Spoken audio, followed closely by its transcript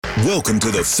Welcome to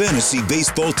the Fantasy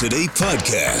Baseball Today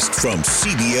podcast from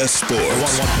CBS Sports.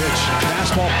 1-1 pitch.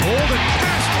 Fastball pulled and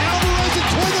passed. Alvarez and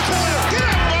toward the corner. Get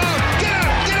up, Bob! Get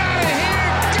up! Get out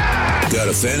of here! Got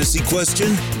a fantasy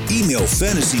question? Email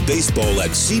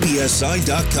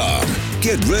fantasybaseball@cbsi.com.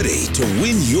 Get ready to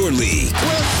win your league.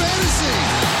 Where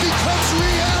fantasy becomes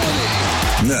reality.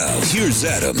 Now, here's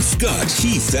Adam, Scott,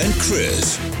 Heath, and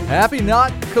Chris. Happy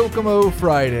Not Kokomo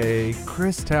Friday.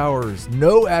 Chris Towers,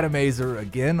 no Adam Azer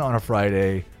again on a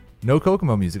Friday. No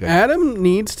Kokomo music. Adam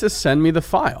needs to send me the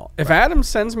file. If Adam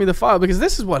sends me the file, because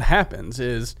this is what happens,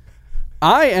 is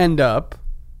I end up,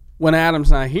 when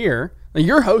Adam's not here, like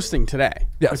you're hosting today,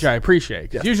 yes, which I appreciate,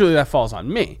 because yes, usually that falls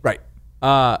on me. Right.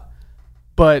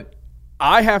 But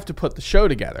I have to put the show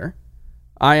together.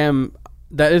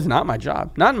 That is not my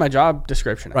job. Not in my job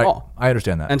description at all. I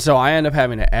understand that. And so I end up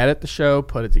having to edit the show,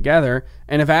 put it together.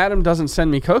 And if Adam doesn't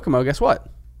send me Kokomo, guess what?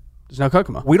 There's no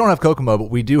Kokomo. We don't have Kokomo,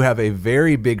 but we do have a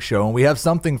very big show, and we have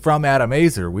something from Adam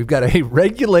Azer. We've got a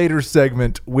regulator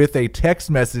segment with a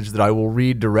text message that I will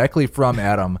read directly from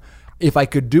Adam. If I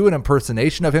could do an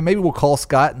impersonation of him, maybe we'll call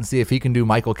Scott and see if he can do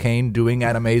Michael Caine doing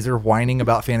Adam Azer whining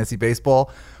about fantasy baseball.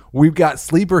 We've got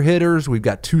sleeper hitters, we've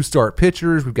got two-start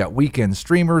pitchers, we've got weekend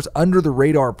streamers,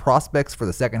 under-the-radar prospects for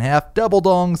the second half, double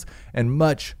dongs, and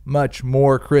much, much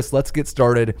more. Chris, let's get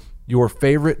started. Your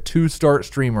favorite two-start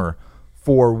streamer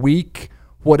for week,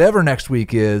 whatever next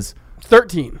week is.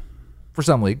 13. For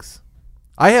some leagues.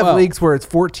 I have leagues where it's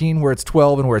 14, where it's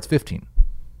 12, and where it's 15.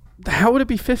 How would it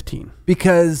be 15?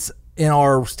 Because in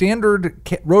our standard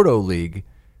Roto league,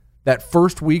 that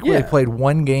first week where they played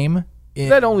one game,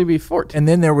 that'd only be 14. And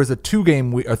then there was a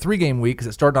 2-game week, a 3-game week, because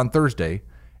it started on Thursday.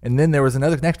 And then there was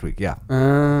another next week. Yeah.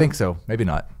 I think so. Maybe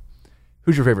not.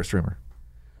 Who's your favorite streamer?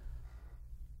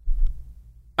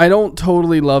 I don't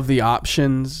totally love the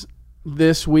options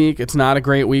this week. It's not a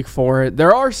great week for it.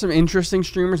 There are some interesting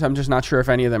streamers. I'm just not sure if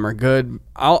any of them are good.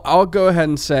 I'll go ahead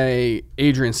and say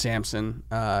Adrian Sampson.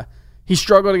 He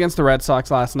struggled against the Red Sox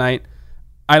last night.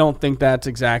 I don't think that's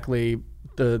exactly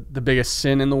the biggest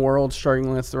sin in the world,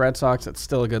 struggling against the Red Sox. It's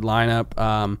still a good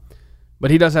lineup. But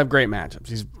he does have great matchups.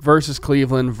 He's versus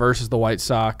Cleveland, versus the White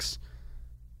Sox.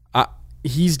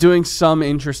 He's doing some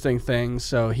interesting things,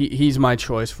 so he's my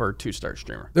choice for a two-start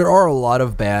streamer. There are a lot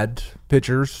of bad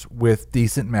pitchers with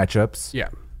decent matchups. Yeah.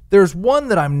 There's one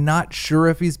that I'm not sure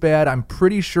if he's bad. I'm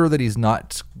pretty sure that he's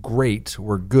not great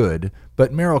or good,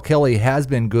 but Merrill Kelly has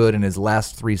been good in his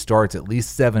last 3 starts, at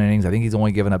least 7 innings. I think he's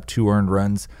only given up 2 earned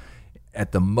runs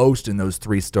at the most in those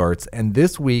 3 starts. And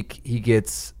this week, he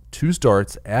gets 2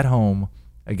 starts at home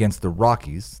against the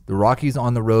Rockies. The Rockies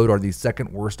on the road are the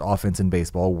second worst offense in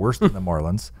baseball, worse than the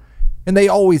Marlins. And they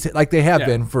always, like they have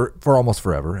been for almost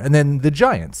forever. And then the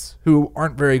Giants, who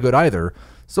aren't very good either.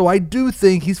 So I do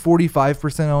think he's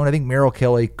 45% owned. I think Merrill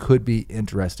Kelly could be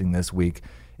interesting this week,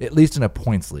 at least in a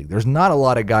points league. There's not a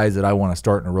lot of guys that I want to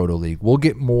start in a Roto league. We'll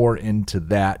get more into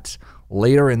that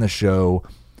later in the show.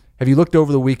 Have you looked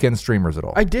over the weekend streamers at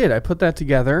all? I did. I put that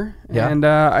together, and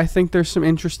I think there's some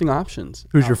interesting options.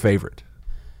 Who's your favorite?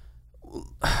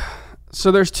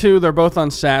 So there's 2. They're both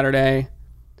on Saturday.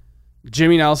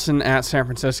 Jimmy Nelson at San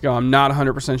Francisco. I'm not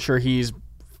 100% sure he's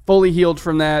fully healed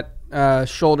from that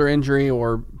shoulder injury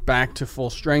or back to full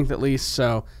strength at least,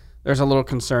 so there's a little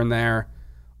concern there.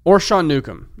 Or Sean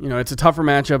Newcomb. It's a tougher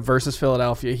matchup versus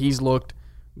Philadelphia. He's looked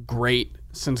great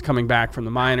since coming back from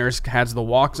the minors, has the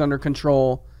walks under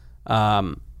control.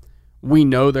 We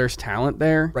know there's talent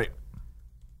there. Right.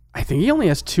 I think he only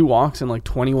has 2 walks in like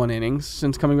 21 innings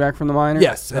since coming back from the minors.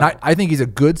 Yes, and I think he's a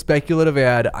good speculative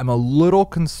ad. I'm a little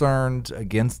concerned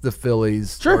against the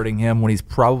Phillies starting him when he's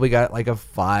probably got like a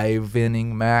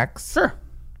 5-inning max. Sure.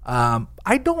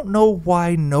 I don't know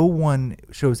why no one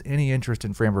shows any interest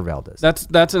in Framber Valdez.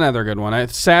 That's another good one.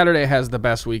 Saturday has the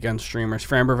best weekend streamers.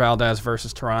 Framber Valdez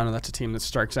versus Toronto. That's a team that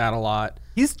strikes out a lot.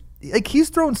 He's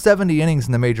thrown 70 innings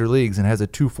in the major leagues and has a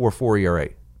 2.44 ERA.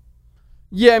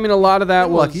 Yeah, I mean a lot of that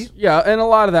was lucky. Yeah, and a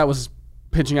lot of that was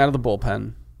pitching out of the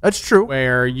bullpen. That's true.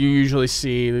 Where you usually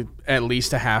see at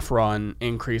least a half-run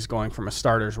increase going from a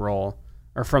starter's role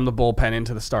or from the bullpen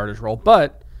into the starter's role,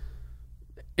 but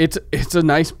it's a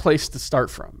nice place to start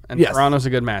from, and Toronto's a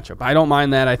good matchup. I don't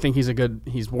mind that. I think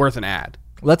he's worth an ad.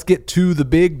 Let's get to the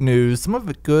big news. Some of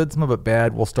it good, some of it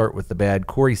bad. We'll start with the bad.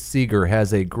 Corey Seager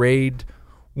has a grade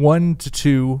 1 to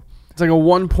 2. It's like a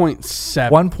 1.7.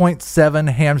 1.7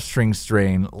 hamstring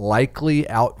strain, likely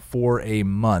out for a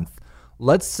month.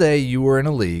 Let's say you were in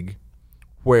a league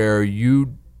where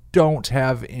you don't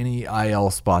have any IL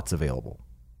spots available.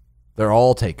 They're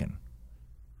all taken.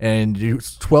 And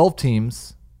 12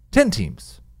 teams, 10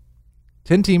 teams.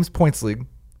 10 teams, points league,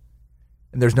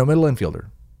 and there's no middle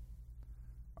infielder.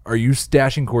 Are you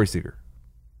stashing Corey Seager?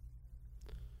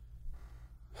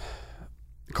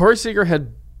 Corey Seager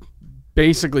had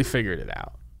basically figured it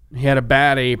out. He had a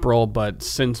bad April, but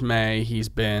since May, he's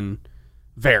been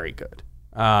very good.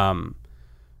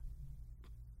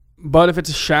 But if it's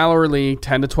a shallower league,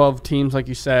 10 to 12 teams, like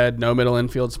you said, no middle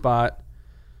infield spot,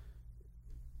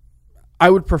 I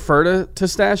would prefer to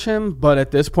stash him. But at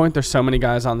this point, there's so many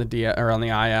guys on the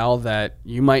IL that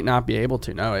you might not be able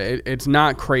to. No, it's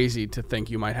not crazy to think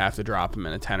you might have to drop him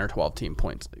in a 10 or 12 team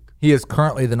points league. He is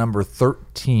currently the number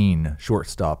 13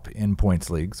 shortstop in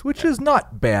points leagues, which is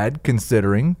not bad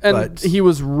considering. And but he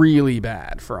was really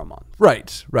bad for a month.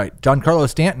 Right. Giancarlo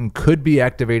Stanton could be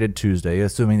activated Tuesday,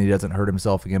 assuming he doesn't hurt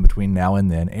himself again between now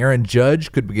and then. Aaron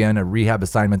Judge could begin a rehab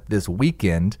assignment this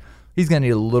weekend. He's going to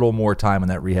need a little more time on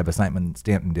that rehab assignment than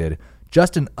Stanton did.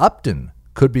 Justin Upton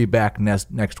could be back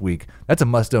next week. That's a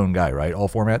must-own guy, right? All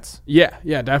formats? Yeah,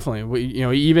 definitely.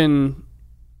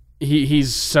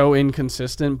 He's so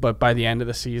inconsistent, but by the end of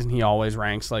the season, he always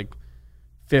ranks like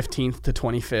 15th to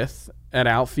 25th at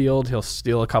outfield. He'll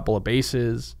steal a couple of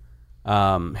bases,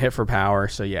 hit for power.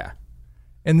 So, yeah.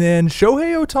 And then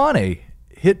Shohei Ohtani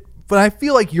hit, but I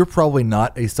feel like you're probably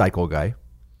not a cycle guy.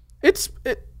 It's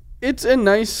a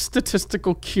nice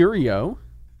statistical curio.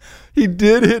 He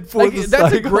did hit for the cycle.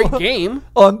 That's a great game.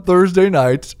 On Thursday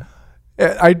night.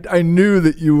 I knew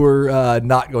that you were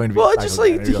not going to be. Well, just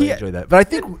like I really enjoyed that, but I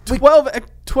think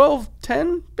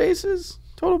 10 bases,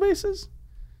 total bases.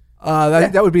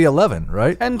 That would be 11,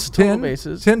 right? 10 total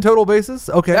bases. 10 total bases.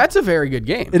 Okay, that's a very good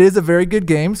game. It is a very good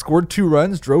game. Scored 2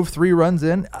 runs, drove 3 runs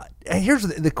in. Here's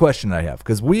the question I have,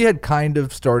 because we had kind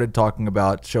of started talking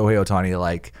about Shohei Ohtani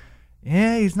like,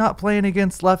 yeah, he's not playing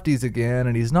against lefties again,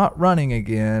 and he's not running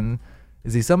again.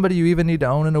 Is he somebody you even need to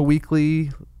own in a weekly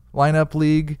lineup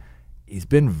league? He's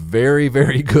been very,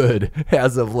 very good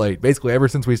as of late. Basically, ever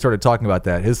since we started talking about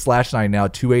that. His /9 now,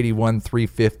 281,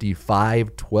 350,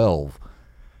 512.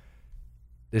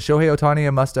 Is Shohei Ohtani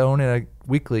a must-own in a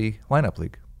weekly lineup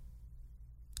league?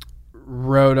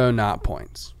 Roto, not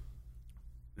points.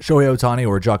 Shohei Ohtani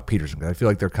or Jock Peterson? I feel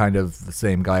like they're kind of the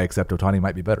same guy, except Ohtani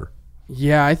might be better.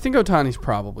 Yeah, I think Ohtani's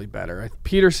probably better.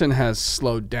 Peterson has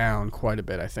slowed down quite a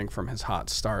bit, I think, from his hot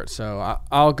start. So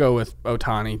I'll go with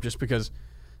Ohtani just because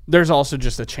there's also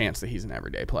just a chance that he's an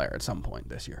everyday player at some point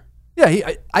this year.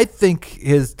 Yeah, I think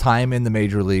his time in the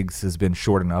major leagues has been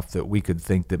short enough that we could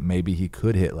think that maybe he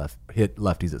could hit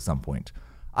lefties at some point.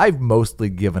 I've mostly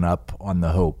given up on the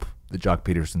hope that Jock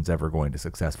Peterson's ever going to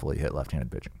successfully hit left-handed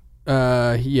pitching.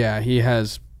 Yeah, he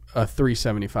has a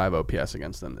 375 OPS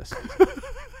against them this season.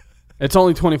 It's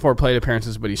only 24 plate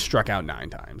appearances, but he struck out 9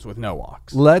 times with no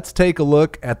walks. Let's take a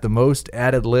look at the most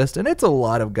added list, and it's a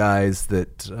lot of guys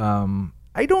that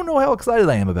I don't know how excited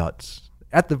I am about.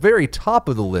 At the very top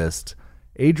of the list,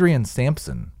 Adrian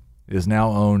Sampson is now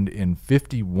owned in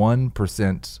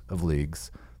 51% of leagues.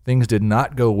 Things did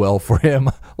not go well for him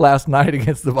last night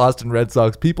against the Boston Red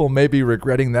Sox. People may be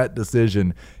regretting that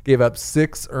decision. Gave up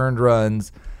 6 earned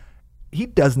runs. He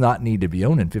does not need to be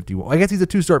owned in 51. I guess he's a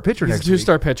 2-start pitcher next week. He's a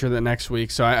 2-star pitcher the next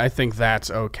week, so I think that's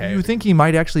okay. Do you think he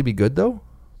might actually be good, though?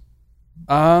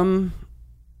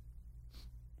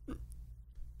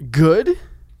 Good?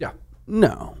 Yeah.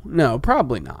 No,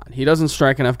 probably not. He doesn't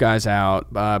strike enough guys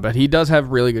out, but he does have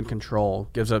really good control,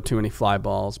 gives up too many fly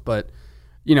balls. But,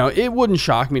 it wouldn't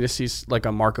shock me to see like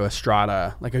a Marco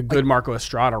Estrada, like a good Marco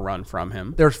Estrada run from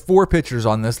him. There's 4 pitchers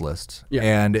on this list, yeah,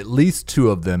 and at least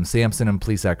 2 of them, Sampson and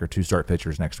Plesac, are 2-start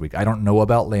pitchers next week. I don't know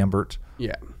about Lambert.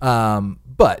 Yeah.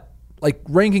 But, like,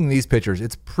 ranking these pitchers,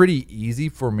 it's pretty easy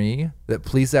for me that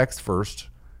Plesac's first,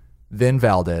 then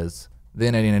Valdez,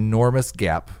 then an enormous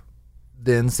gap,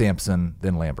 then Sampson,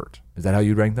 then Lambert. Is that how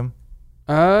you'd rank them?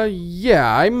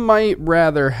 Yeah, I might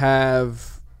rather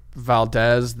have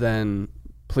Valdez than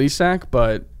Plesac,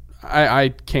 but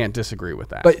I can't disagree with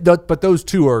that. But those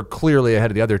 2 are clearly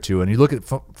ahead of the other 2, and you look at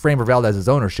Framber Valdez's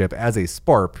ownership as a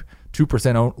SPARP,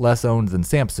 2% less owned than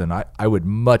Sampson. I would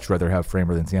much rather have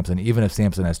Framber than Sampson, even if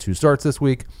Sampson has 2 starts this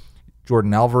week.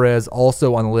 Jordan Alvarez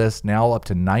also on the list, now up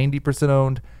to 90%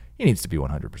 owned. He needs to be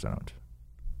 100% owned.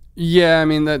 Yeah, I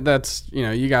mean that's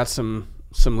you got some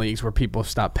leagues where people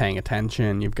stop paying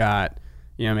attention. You've got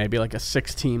maybe like a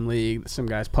 6-team league, some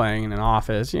guys playing in an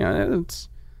office. It's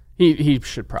he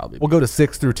should probably. We'll go to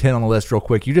 6 through 10 on the list real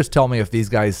quick. You just tell me if these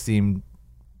guys seem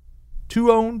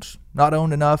too owned, not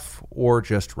owned enough, or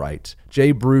just right.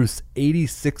 Jay Bruce,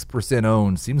 86%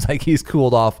 owned. Seems like he's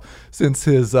cooled off since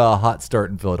his hot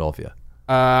start in Philadelphia.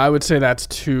 I would say that's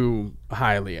too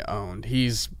highly owned.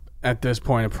 He's at this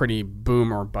point a pretty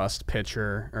boom or bust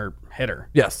pitcher or hitter.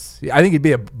 Yes, I think he'd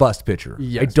be a bust pitcher.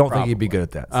 Yes, I don't probably. think he'd be good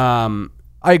at that.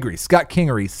 I agree. Scott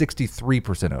Kingery,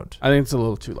 63% owned. I think it's a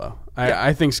little too low.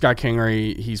 I think Scott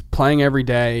Kingery, he's playing every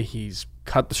day. He's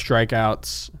cut the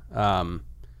strikeouts.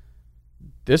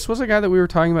 This was a guy that we were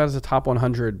talking about as a top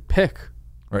 100 pick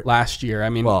last year. I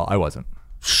mean, well, I wasn't.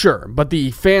 Sure, but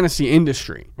the fantasy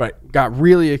industry got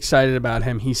really excited about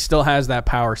him. He still has that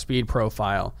power speed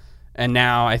profile. And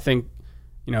now I think,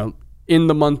 in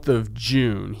the month of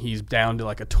June, he's down to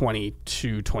like a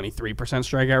 22, 23%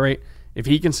 strikeout rate. If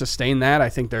he can sustain that, I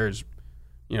think there's,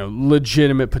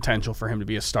 legitimate potential for him to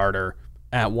be a starter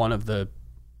at one of the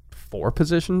 4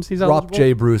 positions he's eligible. Drop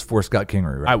Jay Bruce for Scott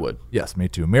Kingery, right? I would. Yes, me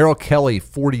too. Merrill Kelly,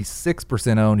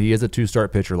 46% owned. He is a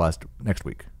 2-start pitcher next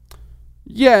week.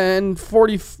 Yeah, and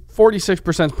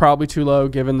 46% is probably too low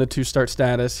given the 2-start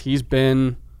status. He's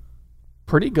been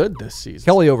pretty good this season.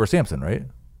 Kelly over Sampson, right?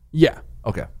 Yeah.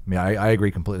 Okay. I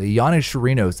agree completely. Giannis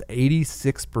Chirinos,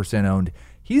 86% owned.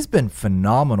 He's been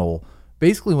phenomenal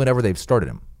basically whenever they've started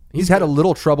him. He's had a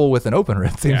little trouble with an opener,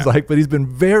 it seems like, but he's been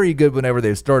very good whenever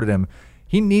they've started him.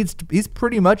 He's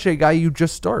pretty much a guy you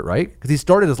just start, right? Because he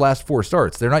started his last 4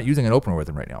 starts. They're not using an opener with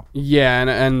him right now. Yeah,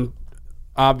 and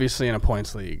obviously in a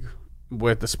points league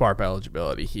with the SPARP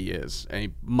eligibility, he is a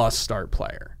must-start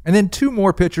player. And then 2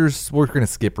 more pitchers. We're going to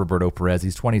skip Roberto Perez.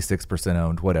 He's 26%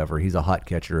 owned, whatever. He's a hot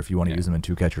catcher. If you want to use him in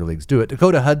 2-catcher leagues, do it.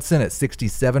 Dakota Hudson at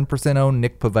 67% owned.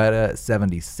 Nick Pivetta at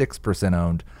 76%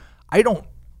 owned.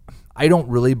 I don't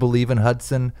really believe in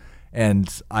Hudson,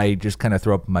 and I just kind of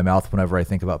throw up my mouth whenever I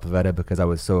think about Pivetta because I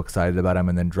was so excited about him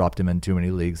and then dropped him in too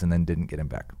many leagues and then didn't get him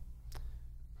back.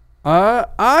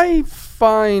 I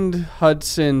find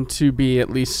Hudson to be at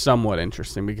least somewhat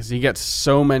interesting because he gets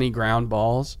so many ground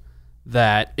balls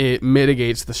that it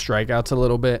mitigates the strikeouts a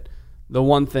little bit. The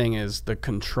one thing is the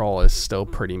control is still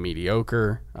pretty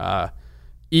mediocre.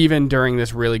 Even during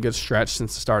this really good stretch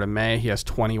since the start of May, he has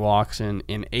 20 walks in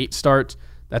 8 starts.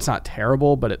 That's not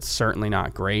terrible, but it's certainly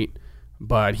not great.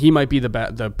 But he might be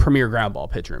the premier ground ball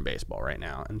pitcher in baseball right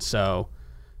now. And so,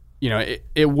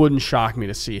 it wouldn't shock me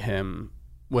to see him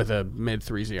with a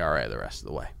mid-3s ERA the rest of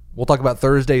the way. We'll talk about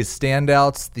Thursday's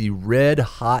standouts, the Red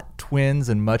Hot Twins,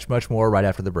 and much, much more right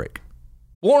after the break.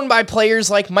 Worn by players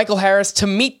like Michael Harris to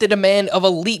meet the demand of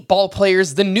elite ball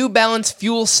players, the New Balance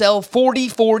Fuel Cell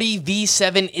 4040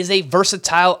 V7 is a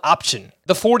versatile option.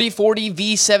 The 4040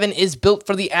 V7 is built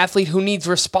for the athlete who needs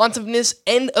responsiveness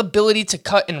and ability to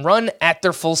cut and run at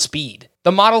their full speed.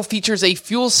 The model features a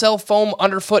fuel cell foam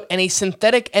underfoot and a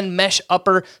synthetic and mesh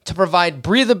upper to provide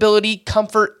breathability,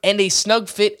 comfort, and a snug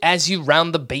fit as you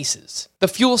round the bases. The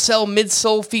fuel cell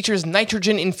midsole features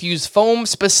nitrogen-infused foam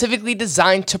specifically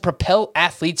designed to propel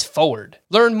athletes forward.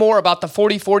 Learn more about the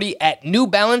 4040 at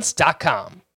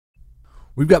newbalance.com.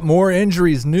 We've got more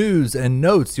injuries, news, and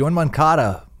notes. Yoan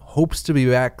Moncada hopes to be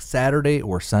back Saturday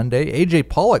or Sunday. A.J.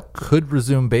 Pollock could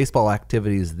resume baseball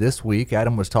activities this week.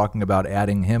 Adam was talking about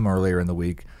adding him earlier in the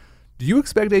week. Do you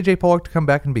expect A.J. Pollock to come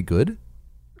back and be good?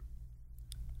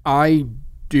 I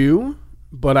do,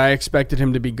 but I expected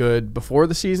him to be good before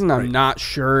the season. I'm not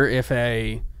sure if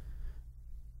an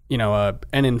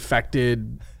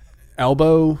infected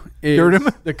elbow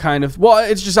is the kind of... Well,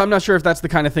 it's just I'm not sure if that's the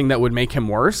kind of thing that would make him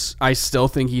worse. I still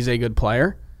think he's a good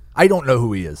player. I don't know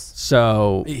who he is.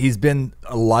 So he's been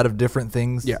a lot of different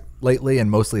things lately and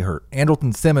mostly hurt.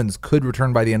 Andrelton Simmons could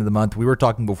return by the end of the month. We were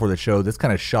talking before the show. This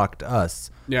kind of shocked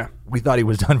us. Yeah. We thought he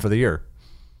was done for the year.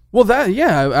 Well,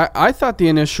 I thought the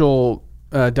initial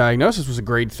diagnosis was a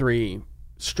grade 3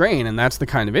 strain, and that's the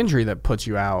kind of injury that puts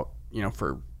you out,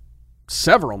 for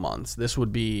several months. This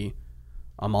would be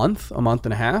a month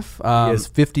and a half. He is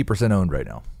 50% owned right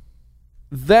now.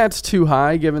 That's too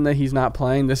high given that he's not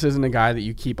playing. This isn't a guy that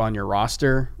you keep on your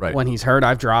roster when he's hurt.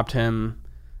 I've dropped him,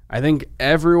 I think,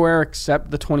 everywhere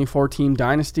except the 2014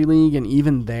 Dynasty League, and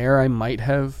even there I might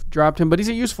have dropped him, but he's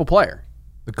a useful player.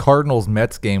 The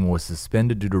Cardinals-Mets game was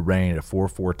suspended due to rain at a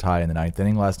 4-4 tie in the 9th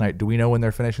inning last night. Do we know when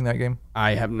they're finishing that game?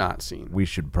 I have not seen. We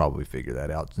should probably figure that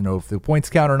out to know if the points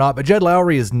count or not, but Jed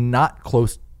Lowry is not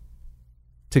close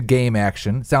to game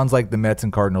action. Sounds like the Mets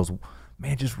and Cardinals,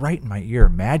 man, just right in my ear,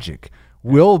 magic.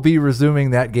 Will be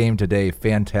resuming that game today.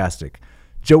 Fantastic.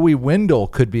 Joey Wendell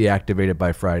could be activated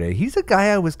by Friday. He's a guy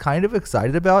I was kind of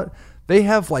excited about. They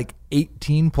have like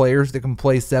 18 players that can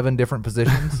play 7 different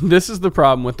positions. This is the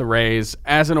problem with the Rays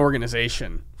as an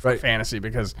organization for fantasy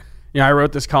because I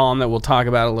wrote this column that we'll talk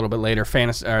about a little bit later,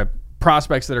 fantasy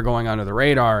prospects that are going under the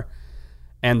radar,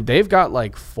 and they've got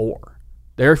like 4.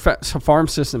 Their farm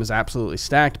system is absolutely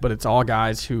stacked, but it's all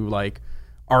guys who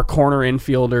are corner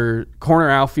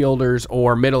outfielders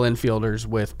or middle infielders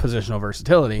with positional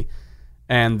versatility,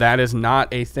 and that is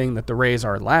not a thing that the Rays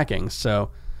are lacking.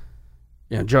 So,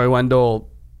 Joey Wendell,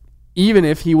 even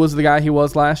if he was the guy he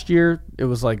was last year, it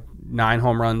was like 9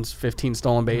 home runs, 15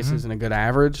 stolen bases, and a good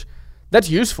average. That's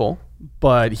useful,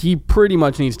 but he pretty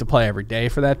much needs to play every day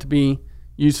for that to be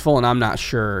useful, and I'm not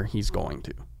sure he's going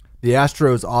to. The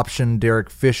Astros optioned Derek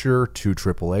Fisher to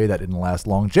AAA. That didn't last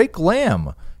long. Jake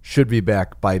Lamb should be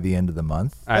back by the end of the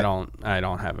month. I don't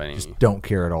have any. Just don't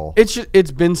care at all.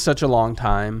 It's been such a long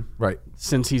time, Right.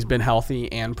 since he's been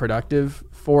healthy and productive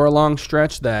for a long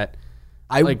stretch that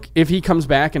if he comes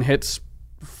back and hits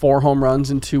 4 home runs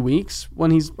in 2 weeks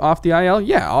when he's off the IL,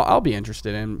 yeah, I'll be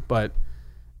interested in, but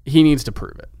he needs to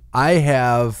prove it. I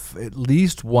have at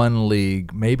least one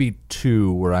league, maybe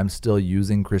 2, where I'm still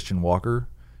using Christian Walker.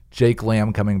 Jake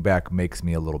Lamb coming back makes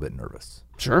me a little bit nervous.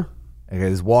 Sure.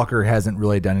 Because Walker hasn't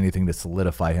really done anything to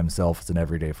solidify himself as an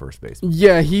everyday first baseman.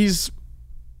 Yeah,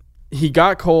 he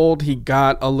got cold. He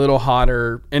got a little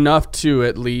hotter, enough to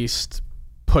at least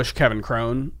push Kevin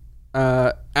Crone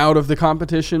out of the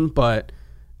competition, but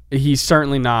he's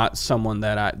certainly not someone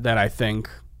that I think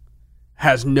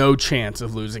has no chance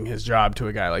of losing his job to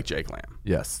a guy like Jake Lamb.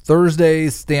 Yes.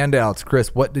 Thursday's standouts.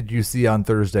 Chris, what did you see on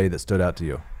Thursday that stood out to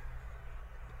you?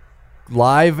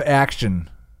 Live action.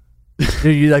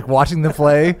 Did you like watching the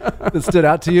play that stood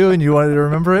out to you and you wanted to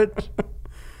remember it?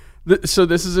 So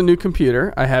this is a new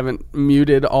computer. I haven't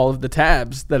muted all of the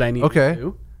tabs that I need to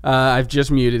do. I've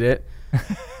just muted it.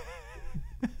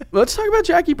 Let's talk about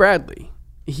Jackie Bradley.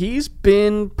 He's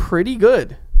been pretty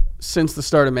good since the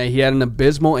start of May. He had an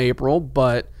abysmal April,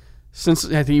 but since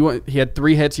he had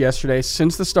 3 hits yesterday,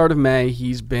 since the start of May,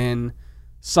 he's been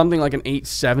something like an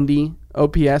 870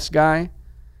 OPS guy.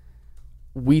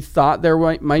 We thought there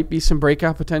might be some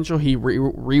breakout potential. He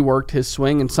reworked his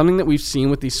swing, and something that we've seen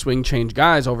with these swing change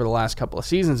guys over the last couple of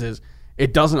seasons is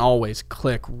it doesn't always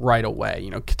click right away.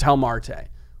 You know, Ketel Marte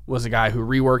was a guy who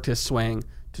reworked his swing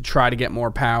to try to get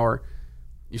more power.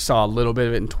 You saw a little bit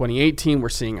of it in 2018. We're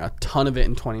seeing a ton of it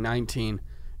in 2019.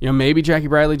 You know, maybe Jackie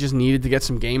Bradley just needed to get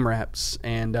some game reps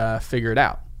and figure it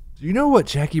out. Do you know what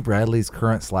Jackie Bradley's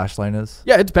current slash line is?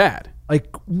 Yeah, it's bad.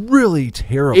 Like, really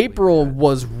terrible. April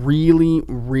was really,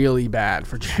 really bad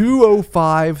for Jackie.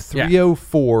 205,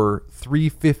 304,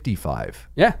 355.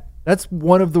 Yeah. That's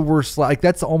one of the worst. Like,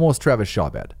 that's almost Travis Shaw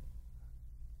bad.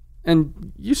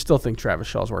 And you still think Travis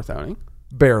Shaw's worth owning?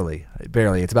 Barely.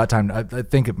 It's about time. I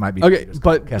think it might be okay, just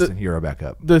but casting Hero back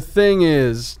up. The thing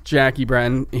is, Jackie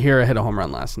Bradley, Hero hit a home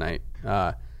run last night.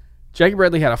 Jackie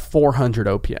Bradley had a 400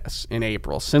 OPS in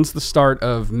April. Since the start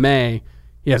of May,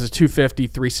 he has a 250,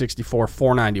 364,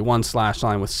 491 slash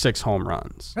line with 6 home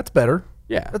runs. That's better.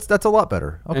 Yeah. That's a lot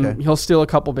better. Okay. And he'll steal a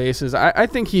couple bases. I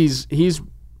think he's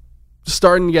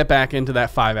starting to get back into that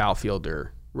 5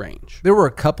 outfielder range. There were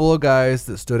a couple of guys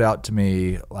that stood out to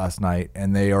me last night,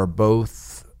 and they are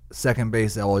both second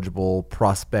base eligible,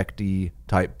 prospecty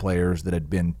type players that had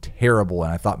been terrible,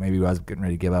 and I thought maybe I was getting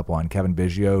ready to give up on. Kevin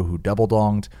Biggio, who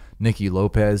double-donged, Nicky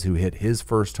Lopez, who hit his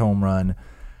first home run.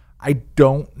 I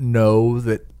don't know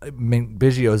that. I mean,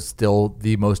 Biggio is still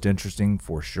the most interesting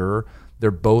for sure. They're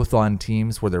both on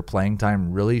teams where their playing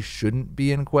time really shouldn't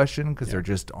be in question because there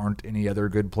just aren't any other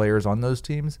good players on those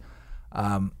teams.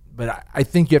 But I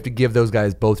think you have to give those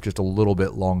guys both just a little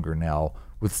bit longer now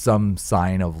with some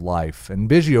sign of life. And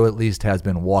Biggio at least has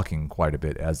been walking quite a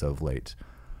bit as of late.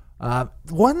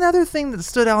 One other thing that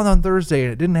stood out on Thursday,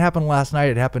 and it didn't happen last night,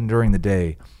 it happened during the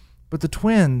day, but the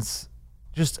Twins,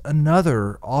 just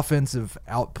another offensive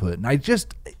output. And I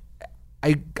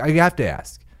have to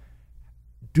ask,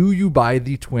 do you buy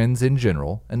the Twins in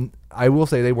general? And I will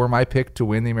say they were my pick to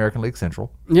win the American League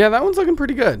Central. Yeah, that one's looking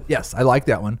pretty good. Yes, I like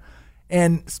that one.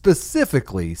 And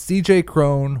specifically, C.J.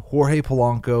 Cron, Jorge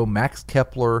Polanco, Max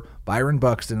Kepler, Byron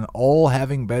Buxton, all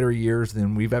having better years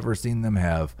than we've ever seen them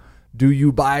have. Do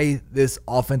you buy this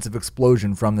offensive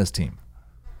explosion from this team?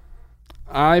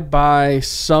 I buy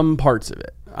some parts of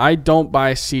it. I don't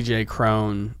buy C.J.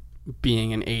 Cron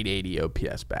being an 880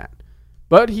 OPS bat.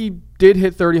 But he did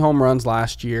hit 30 home runs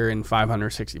last year in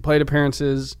 560 plate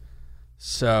appearances.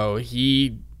 So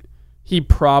he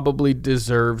probably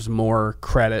deserves more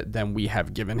credit than we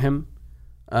have given him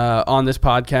on this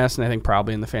podcast, and I think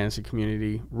probably in the fantasy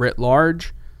community writ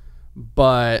large.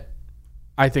 But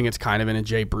I think it's kind of in a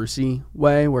Jay Brucey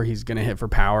way where he's going to hit for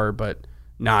power, but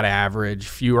not average,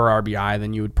 fewer RBI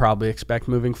than you would probably expect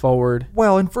moving forward.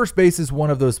 Well, and first base is one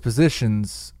of those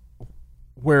positions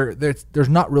where there's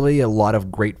not really a lot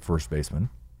of great first basemen.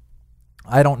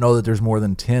 I don't know that there's more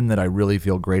than 10 that I really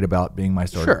feel great about being my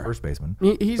starting first baseman.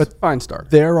 He's a fine starter.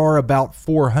 There are about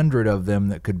 400 of them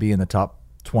that could be in the top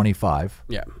 25.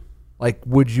 Yeah. Like,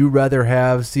 would you rather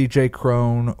have C.J.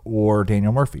 Cron or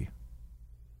Daniel Murphy?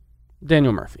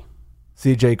 Daniel Murphy.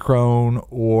 C.J. Cron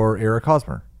or Eric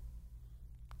Hosmer?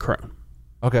 Crone.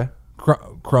 Okay.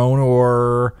 Crone,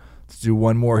 or let's do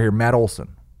one more here. Matt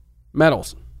Olson.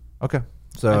 Okay.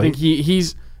 So I think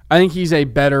he's a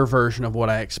better version of what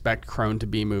I expect Crone to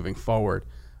be moving forward.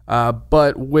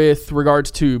 But with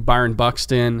regards to Byron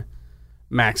Buxton,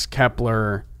 Max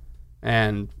Kepler,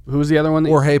 and who was the other one?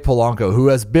 Jorge Polanco, who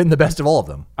has been the best of all of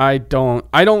them. I don't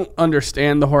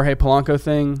understand the Jorge Polanco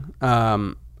thing.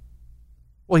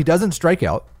 Well, he doesn't strike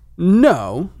out.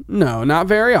 No, not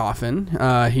very often.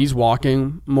 He's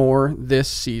walking more this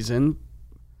season,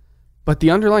 but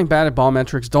the underlying batted ball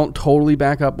metrics don't totally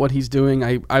back up what he's doing.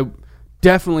 I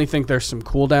definitely think there's some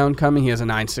cool down coming. He has a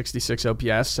 966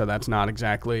 OPS, so that's not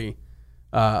exactly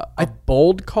a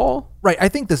bold call. Right. I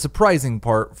think the surprising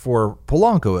part for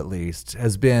Polanco, at least,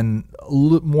 has been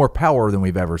more power than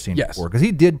we've ever seen before. Because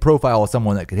he did profile as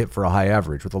someone that could hit for a high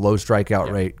average with a low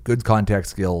strikeout rate, good contact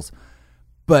skills.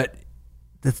 But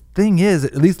the thing is,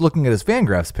 at least looking at his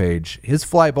Fangraphs page, his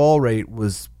fly ball rate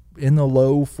was in the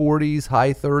low 40s,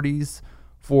 high 30s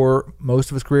for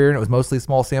most of his career, and it was mostly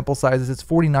small sample sizes. It's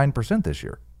 49% this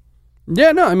year.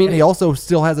 Yeah, no, I mean... And he also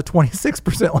still has a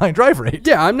 26% line drive rate.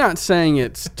 Yeah, I'm not saying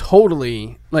it's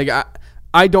totally... Like,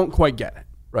 I don't quite get it.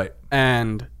 Right.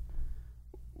 And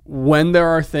when there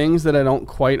are things that I don't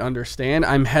quite understand,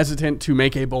 I'm hesitant to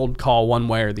make a bold call one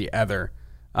way or the other.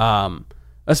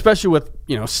 Especially with,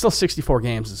 still 64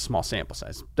 games is a small sample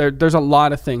size. There's a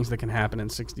lot of things that can happen in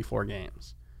 64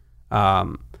 games.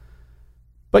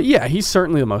 But yeah, he's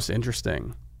certainly the most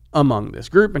interesting among this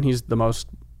group, and he's the most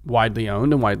widely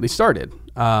owned and widely started.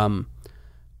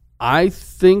 I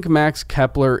think Max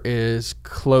Kepler is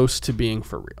close to being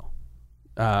for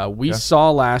real. We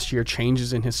saw last year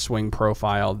changes in his swing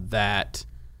profile that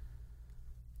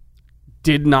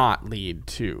did not lead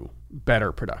to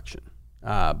better production.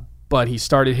 But he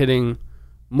started hitting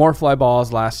more fly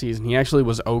balls last season. He actually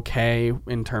was okay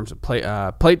in terms of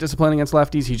plate discipline against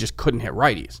lefties. He just couldn't hit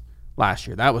righties last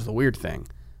year. That was the weird thing.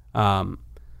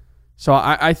 So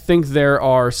I think there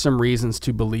are some reasons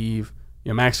to believe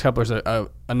Max Kepler's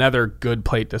another good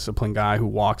plate discipline guy who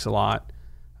walks a lot.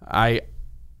 I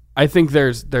think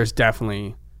there's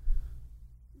definitely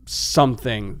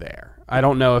something there. I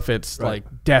don't know if it's like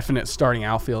definite starting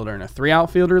outfielder in a 3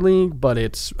 outfielder league, but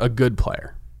it's a good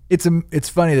player. It's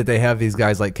funny that they have these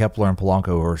guys like Kepler and Polanco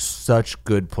who are such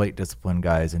good plate discipline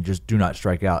guys and just do not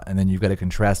strike out, and then you've got to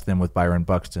contrast them with Byron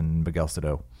Buxton and Miguel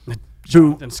Sotto.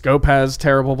 Jonathan Scope has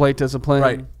terrible plate discipline.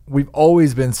 Right. We've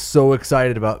always been so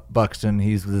excited about Buxton.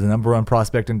 He's the number one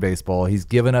prospect in baseball. He's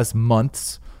given us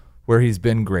months where he's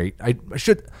been great.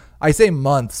 I say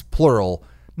months, plural,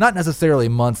 not necessarily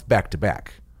months back to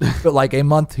back, but like a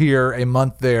month here, a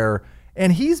month there,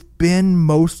 and he's been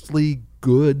mostly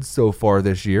good so far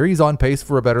this year. He's on pace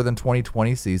for a better than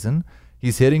 2020 season.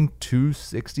 He's hitting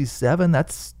 267.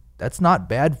 That's not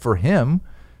bad for him.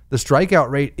 The strikeout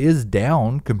rate is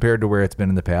down compared to where it's been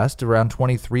in the past, around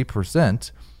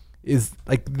 23%.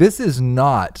 This is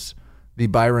not the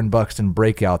Byron Buxton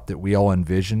breakout that we all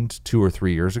envisioned 2 or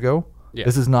 3 years ago. Yeah.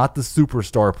 This is not the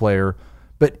superstar player,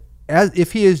 but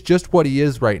if he is just what he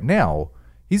is right now,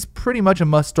 he's pretty much a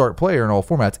must-start player in all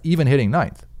formats, even hitting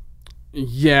ninth.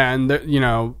 Yeah, and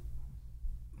the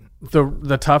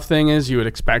tough thing is you would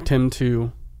expect him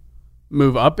to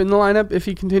move up in the lineup if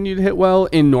he continued to hit well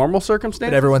in normal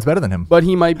circumstances. But everyone's better than him. But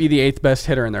he might be the 8th best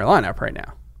hitter in their lineup right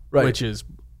now, which is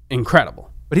incredible.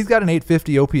 But he's got an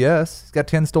 850 OPS. He's got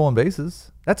 10 stolen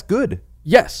bases. That's good.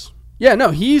 Yes. Yeah, no,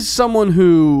 he's someone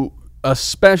who,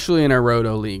 especially in a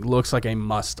Roto league, looks like a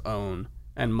must-own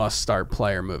and must-start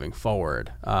player moving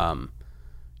forward. And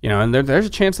there's a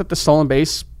chance that the stolen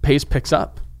base pace picks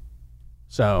up.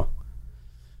 So,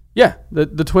 yeah,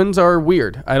 the Twins are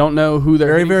weird. I don't know who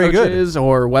their very coach is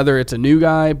or whether it's a new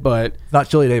guy, but it's not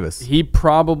Chili Davis. He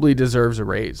probably deserves a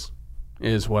raise,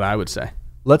 is what I would say.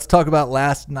 Let's talk about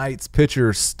last night's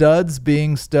pitchers, studs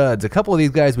being studs. A couple of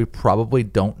these guys we probably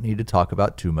don't need to talk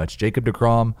about too much. Jacob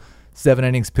deGrom, 7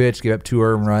 innings pitched, gave up 2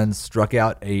 earned runs, struck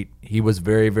out 8. He was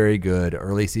very, very good.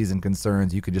 Early season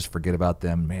concerns, you could just forget about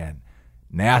them. Man,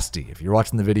 nasty. If you're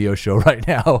watching the video show right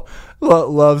now,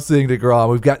 love seeing deGrom.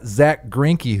 We've got Zach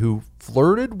Greinke, who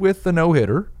flirted with the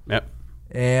no-hitter. Yep.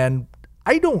 And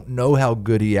I don't know how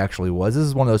good he actually was. This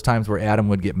is one of those times where Adam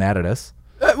would get mad at us.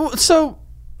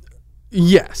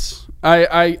 Yes,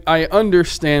 I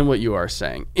understand what you are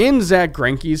saying. In Zach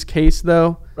Greinke's case,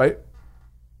 though, right?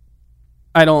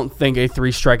 I don't think a 3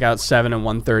 strikeout, 7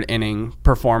 1/3 inning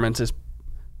performance is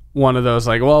one of those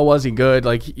was he good?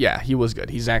 Yeah, he was good.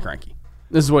 He's Zach Greinke.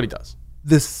 This is what he does.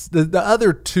 The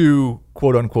other 2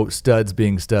 quote unquote studs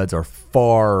being studs are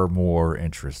far more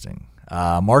interesting.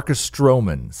 Marcus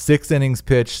Stroman, 6 innings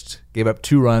pitched, gave up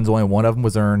 2 runs. Only one of them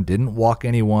was earned. Didn't walk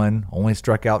anyone. Only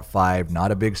struck out 5.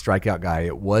 Not a big strikeout guy.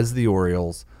 It was the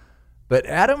Orioles. But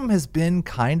Adam has been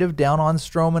kind of down on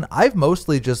Stroman. I've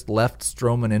mostly just left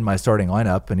Stroman in my starting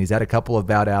lineup, and he's had a couple of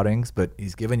bad outings, but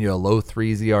he's given you a low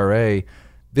 3s ERA.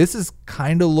 This is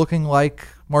kind of looking like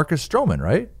Marcus Stroman,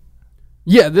 right?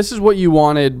 Yeah, this is what you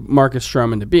wanted Marcus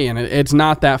Stroman to be, and it's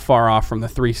not that far off from the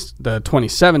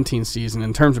 2017 season.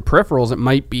 In terms of peripherals, it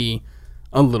might be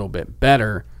a little bit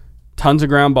better. Tons of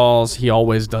ground balls. He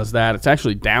always does that. It's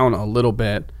actually down a little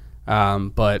bit,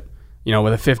 but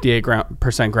with a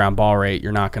 58% ground ball rate,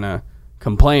 you're not going to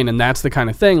complain, and that's the kind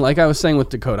of thing, like I was saying with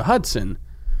Dakota Hudson,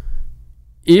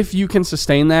 if you can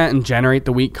sustain that and generate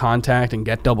the weak contact and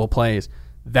get double plays,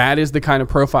 that is the kind of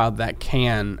profile that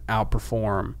can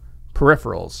outperform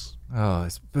peripherals. Oh,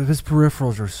 his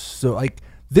peripherals are so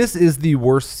this is the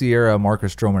worst SIERA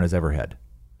Marcus Stroman has ever had.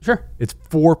 Sure. It's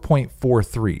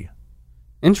 4.43.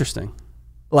 Interesting.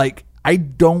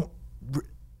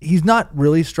 He's not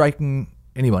really striking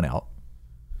anyone out.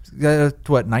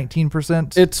 What,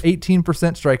 19%? It's 18%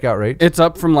 strikeout rate. It's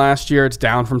up from last year. It's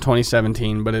down from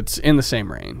 2017, but it's in the same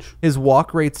range. His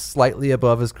walk rate's slightly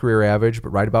above his career average, but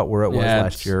right about where it was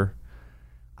last year.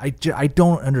 I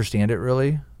don't understand it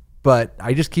really, but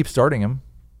I just keep starting him.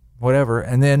 Whatever.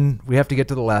 And then we have to get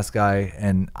to the last guy,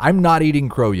 and I'm not eating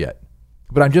crow yet,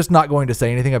 but I'm just not going to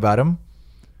say anything about him.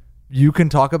 You can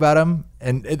talk about him,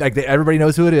 and everybody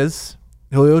knows who it is.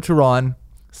 Julio Teheran,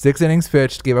 6 innings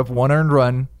pitched, gave up 1 earned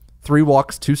run, 3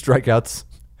 walks, 2 strikeouts.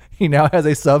 He now has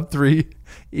a sub-3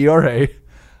 ERA.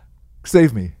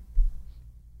 Save me.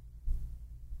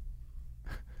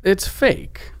 It's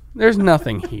fake. There's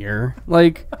nothing here.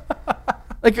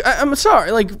 I'm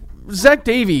sorry. Zach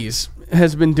Davies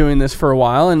has been doing this for a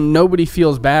while, and nobody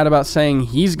feels bad about saying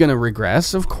he's going to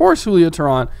regress. Of course, Julio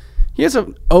Teheran, he has a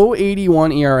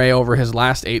 0.81 ERA over his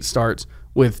last 8 starts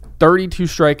with 32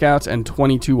 strikeouts and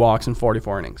 22 walks in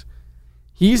 44 innings.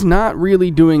 He's not really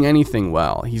doing anything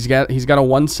well. He's got a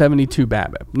 172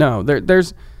 BABIP. No,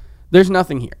 there's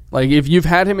nothing here. If you've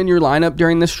had him in your lineup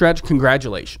during this stretch,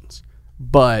 congratulations.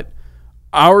 But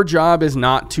our job is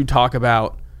not to talk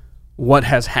about what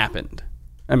has happened.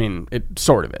 I mean, it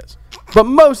sort of is. But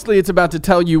mostly it's about to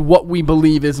tell you what we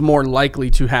believe is more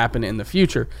likely to happen in the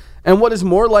future. And what is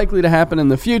more likely to happen in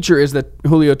the future is that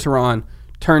Julio Teheran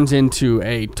turns into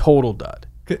a total dud.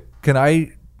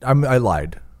 I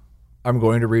lied. I'm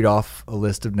going to read off a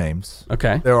list of names.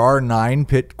 Okay. There are 9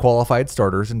 pit qualified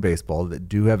starters in baseball that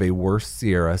do have a worse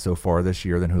SIERA so far this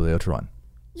year than Julio Teheran.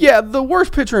 Yeah, the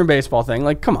worst pitcher in baseball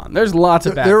thing. Come on. There's lots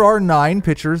of bad. There are 9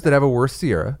 pitchers that have a worse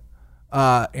SIERA.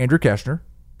 Andrew Kashner.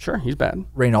 Sure, he's bad.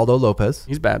 Reynaldo Lopez.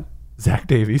 He's bad. Zach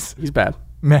Davies. He's bad.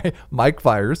 Mike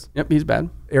Fiers. Yep, he's bad.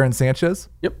 Aaron Sanchez.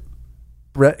 Yep.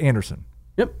 Brett Anderson.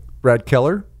 Yep. Brad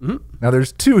Keller. Mm-hmm. Now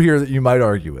there's 2 here that you might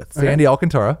argue with. Okay. Sandy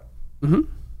Alcantara.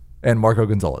 Mm-hmm. And Marco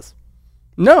Gonzalez.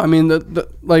 No, I mean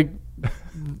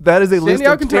that is a list of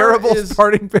Alcantara terrible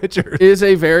starting pitchers. Is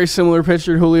a very similar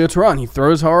pitcher to Julio Teheran. He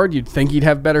throws hard. You'd think he'd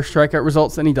have better strikeout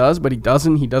results than he does, but he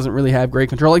doesn't. He doesn't really have great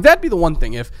control. That'd be the one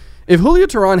thing. If Julio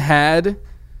Teheran had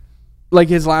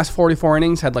his last 44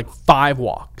 innings had 5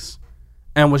 walks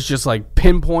and was just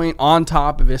pinpoint on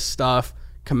top of his stuff,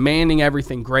 commanding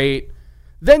everything great,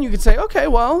 then you could say, okay,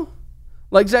 well,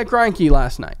 Zach Greinke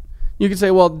last night. You could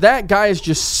say, well, that guy is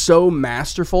just so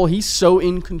masterful. He's so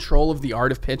in control of the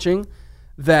art of pitching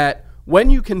that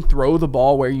when you can throw the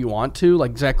ball where you want to,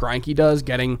 like Zach Greinke does,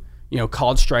 getting,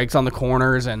 called strikes on the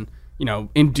corners and,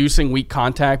 inducing weak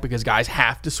contact because guys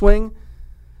have to swing.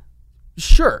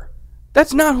 Sure.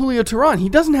 That's not Julio Teheran. He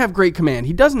doesn't have great command.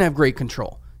 He doesn't have great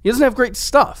control. He doesn't have great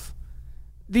stuff.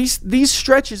 These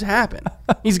stretches happen.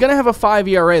 He's going to have a 5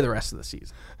 ERA the rest of the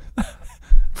season.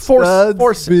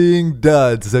 Studs being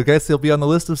duds. I guess he'll be on the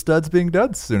list of studs being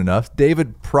duds soon enough.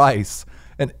 David Price,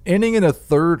 an inning and a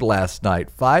third last night.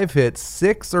 5 hits,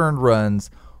 6 earned runs,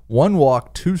 1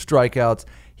 walk, 2 strikeouts.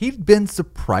 He's been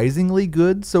surprisingly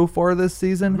good so far this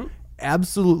season. Mm-hmm.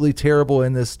 Absolutely terrible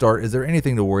in this start. Is there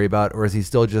anything to worry about, or is he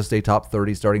still just a top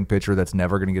 30 starting pitcher that's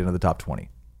never going to get into the top 20?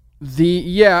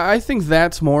 Yeah, I think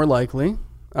that's more likely.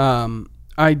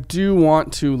 I do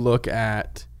want to look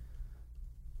at...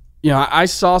 I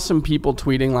saw some people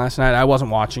tweeting last night. I wasn't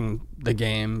watching the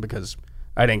game because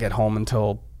I didn't get home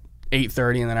until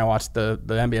 8:30, and then I watched the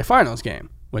NBA Finals game,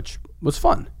 which was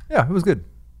fun. Yeah, it was good.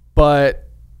 But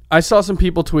I saw some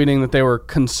people tweeting that they were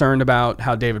concerned about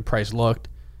how David Price looked.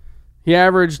 He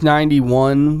averaged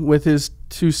 91 with his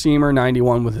 2-seamer,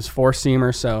 91 with his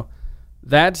 4-seamer, so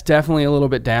that's definitely a little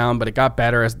bit down, but it got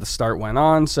better as the start went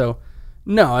on. So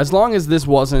No, as long as this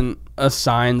wasn't a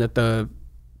sign that the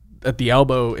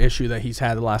elbow issue that he's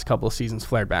had the last couple of seasons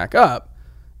flared back up,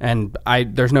 and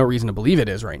there's no reason to believe it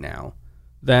is right now,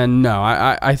 then no,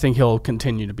 I think he'll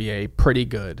continue to be a pretty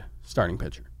good starting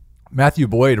pitcher. Matthew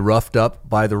Boyd roughed up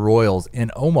by the Royals in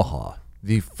Omaha,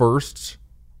 the first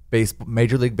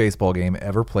Major League Baseball game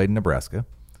ever played in Nebraska.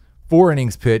 4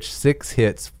 innings pitched, 6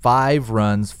 hits, 5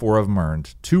 runs, 4 of them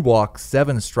earned, 2 walks,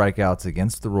 7 strikeouts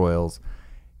against the Royals.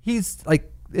 He's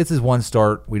like, it's his one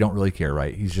start. We don't really care,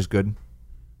 right? He's just good.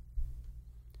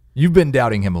 You've been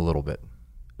doubting him a little bit.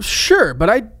 Sure, but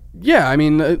I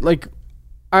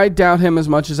doubt him as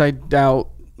much as I doubt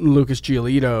Lucas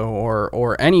Giolito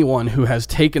or anyone who has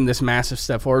taken this massive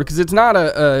step forward, because it's not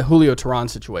a Julio Teheran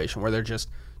situation where they're just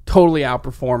totally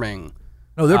outperforming.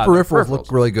 No, their peripherals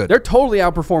look really good. They're totally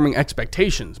outperforming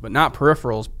expectations, but not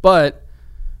peripherals. But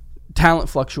talent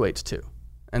fluctuates too.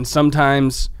 And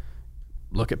sometimes,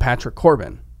 look at Patrick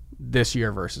Corbin this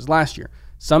year versus last year.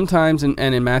 Sometimes, and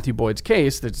in Matthew Boyd's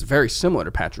case, that's very similar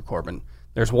to Patrick Corbin.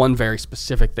 There's one very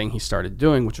specific thing he started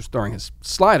doing, which was throwing his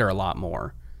slider a lot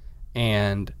more.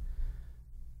 And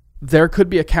there could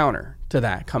be a counter to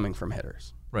that coming from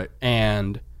hitters. Right.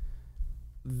 And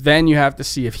then you have to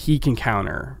see if he can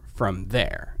counter from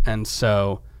there. And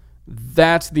so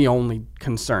that's the only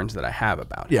concerns that I have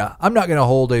about him. Yeah, I'm not going to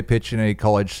hold a pitch in a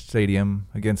college stadium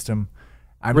against him.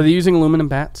 Were they using aluminum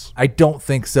bats? I don't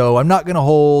think so. I'm not going to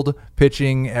hold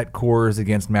pitching at Coors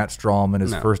against Matt Strahm in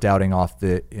his first outing off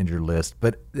the injured list.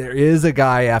 But there is a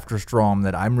guy after Strahm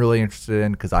that I'm really interested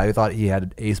in because I thought he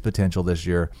had ace potential this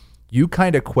year. You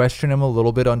kind of question him a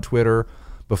little bit on Twitter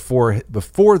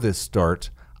before this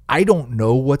start. I don't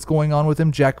know what's going on with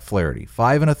him. Jack Flaherty,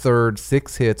 5 1/3,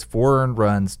 6 hits, 4 earned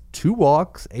runs, 2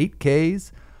 walks, 8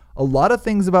 Ks. A lot of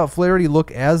things about Flaherty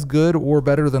look as good or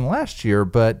better than last year,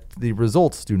 but the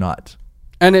results do not.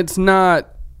 And it's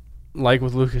not like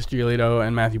with Lucas Giolito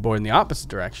and Matthew Boyd in the opposite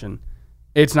direction.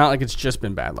 It's not like it's just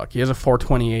been bad luck. He has a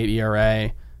 4.28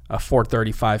 ERA, a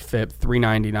 4.35 FIP,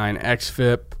 3.99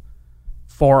 xFIP,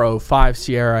 4.05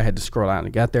 Sierra. I had to scroll down to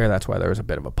get there. That's why there was a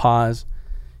bit of a pause.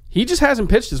 He just hasn't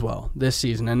pitched as well this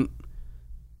season, and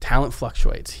talent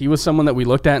fluctuates. He was someone that we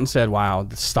looked at and said, wow,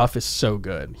 the stuff is so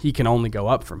good. He can only go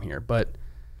up from here. But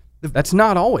that's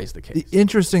not always the case. The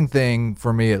interesting thing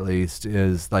for me, at least,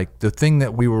 is like the thing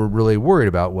that we were really worried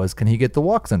about was, can he get the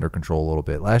walks under control a little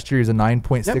bit? Last year, he's a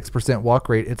 9.6% walk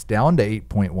rate. It's down to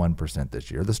 8.1% this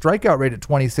year. The strikeout rate at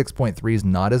 26.3 is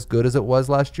not as good as it was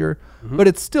last year, but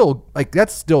it's still, like,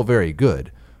 that's still very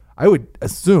good. I would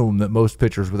assume that most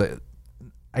pitchers with it,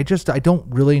 I don't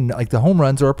really know. Like, the home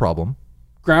runs are a problem.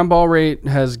 Ground ball rate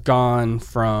has gone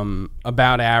from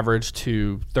about average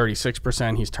to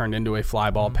 36%. He's turned into a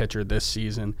fly ball pitcher this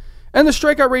season. And the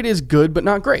strikeout rate is good, but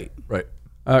not great. Right.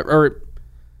 I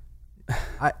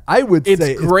would say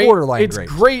it's borderline great.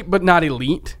 It's great, but not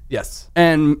elite. Yes.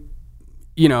 And,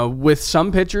 with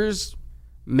some pitchers,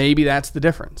 maybe that's the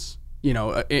difference.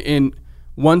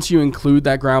 Once you include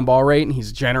that ground ball rate and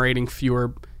he's generating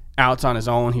fewer outs on his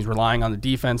own, he's relying on the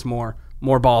defense more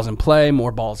balls in play,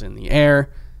 more balls in the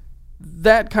air.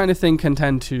 That kind of thing can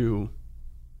tend to,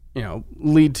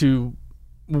 lead to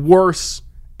worse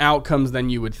outcomes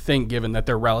than you would think, given that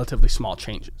they're relatively small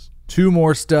changes. 2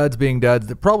 more studs being duds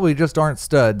that probably just aren't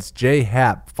studs. Jay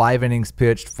Happ, 5 innings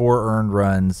pitched, 4 earned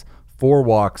runs, 4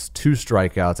 walks, 2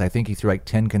 strikeouts. I think he threw like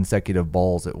 10 consecutive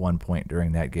balls at one point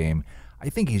during that game. I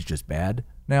think he's just bad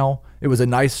now. It was a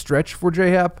nice stretch for Jay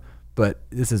Happ, but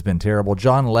this has been terrible.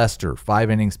 John Lester, 5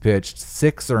 innings pitched,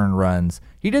 6 earned runs.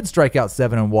 He did strike out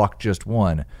 7 and walk just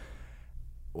 1.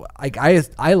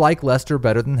 I like Lester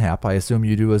better than Happ. I assume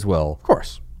you do as well. Of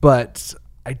course. But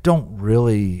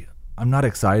I'm not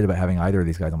excited about having either of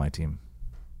these guys on my team.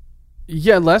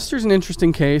 Yeah, Lester's an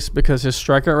interesting case because his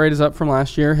strikeout rate is up from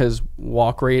last year, his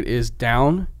walk rate is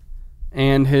down,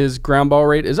 and his ground ball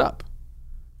rate is up.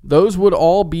 Those would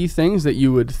all be things that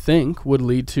you would think would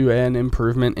lead to an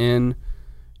improvement in,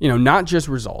 not just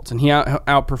results. And he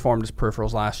outperformed his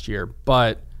peripherals last year,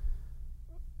 but,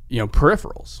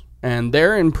 peripherals. And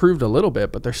they're improved a little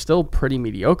bit, but they're still pretty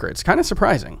mediocre. It's kind of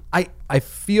surprising. I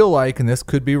feel like, and this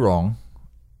could be wrong,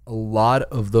 a lot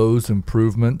of those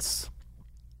improvements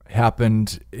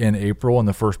happened in April and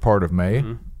the first part of May.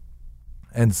 Mm-hmm.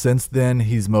 And since then,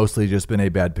 he's mostly just been a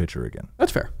bad pitcher again.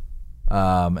 That's fair.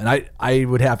 And I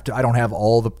would have to. I don't have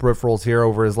all the peripherals here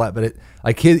over his lap, but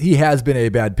he has been a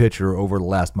bad pitcher over the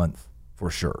last month for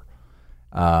sure.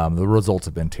 The results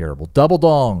have been terrible. Double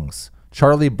dongs.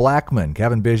 Charlie Blackmon,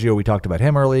 Kevin Biggio. We talked about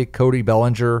him early. Cody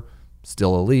Bellinger,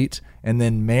 still elite, and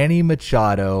then Manny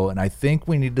Machado. And I think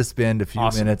we need to spend a few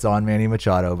minutes on Manny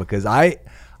Machado because I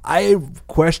I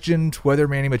questioned whether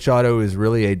Manny Machado is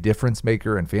really a difference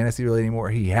maker in fantasy really anymore.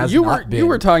 He has not been. You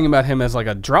were talking about him as like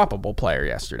a droppable player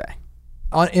yesterday.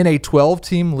 In a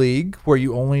 12-team league where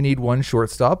you only need one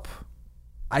shortstop,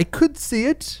 I could see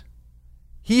it.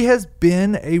 He has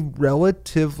been a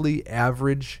relatively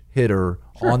average hitter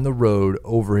on the road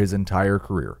over his entire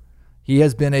career. He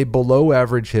has been a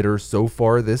below-average hitter so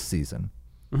far this season.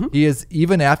 Mm-hmm. He is,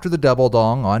 even after the double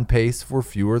dong, on pace for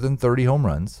fewer than 30 home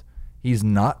runs. He's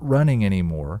not running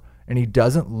anymore, and he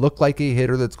doesn't look like a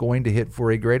hitter that's going to hit for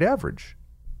a great average.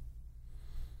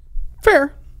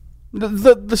 Fair.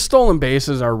 The stolen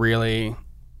bases are really,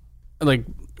 like,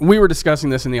 we were discussing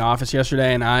this in the office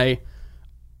yesterday, and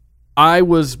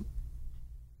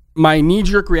my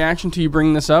knee-jerk reaction to you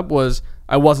bringing this up was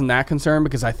I wasn't that concerned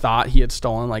because I thought he had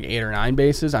stolen like 8 or 9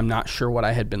 bases. I'm not sure what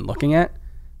I had been looking at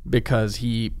because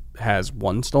he has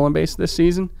 1 stolen base this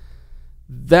season.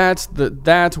 That's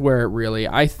where it really,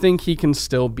 I think he can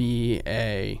still be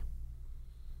a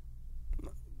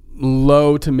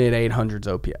low to mid 800s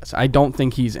OPS. I don't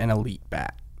think he's an elite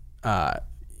bat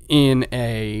in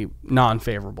a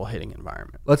non-favorable hitting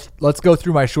environment. Let's go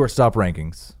through my shortstop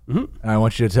rankings. Mm-hmm. And I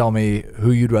want you to tell me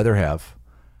who you'd rather have.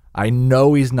 I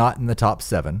know he's not in the top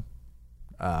 7,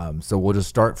 so we'll just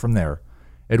start from there.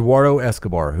 Eduardo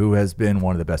Escobar, who has been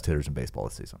one of the best hitters in baseball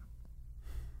this season.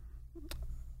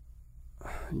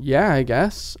 Yeah, I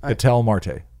guess. Ketel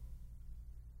Marte.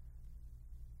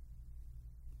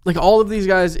 Like all of these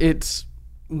guys,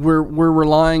 we're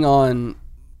relying on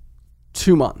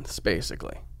 2 months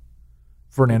basically.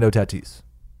 Fernando Tatis.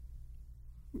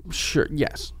 Sure.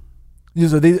 Yes.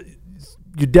 You'd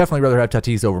definitely rather have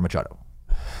Tatis over Machado.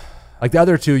 Like the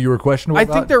other two, you were questionable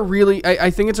about? I think they're really.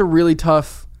 I think it's a really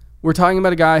tough. We're talking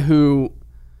about a guy who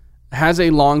has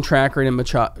a long track record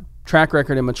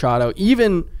in Machado.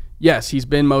 Even yes, he's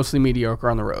been mostly mediocre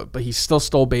on the road, but he still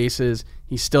stole bases.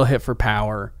 He still hit for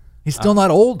power. He's still not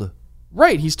old.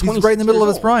 Right. He's right in the middle of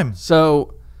his prime.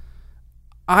 So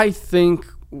I think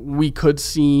we could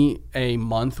see a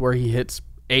month where he hits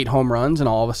 8 home runs and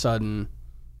all of a sudden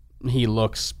he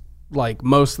looks like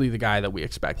mostly the guy that we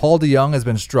expect. Paul DeJong has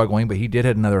been struggling, but he did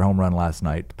hit another home run last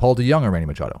night. Paul DeJong or Manny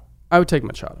Machado? I would take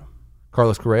Machado.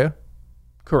 Carlos Correa?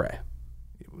 Correa.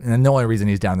 And the only reason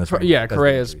he's down this range. Yeah,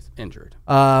 Correa's injured.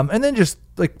 And then just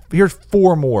like here's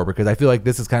 4 more because I feel like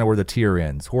this is kind of where the tier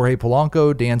ends. Jorge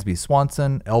Polanco, Dansby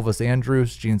Swanson, Elvis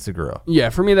Andrus, Gene Segura. Yeah,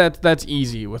 for me that's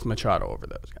easy with Machado over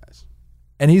those guys.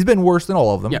 And he's been worse than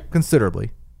all of them,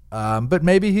 considerably. But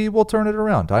maybe he will turn it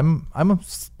around. I'm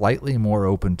slightly more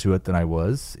open to it than I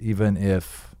was, even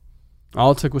if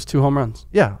all it took was 2 home runs.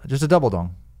 Yeah, just a double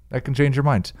dong. That can change your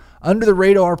mind. Under the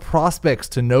radar prospects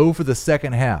to know for the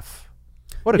second half.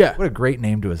 What a great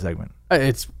name to a segment.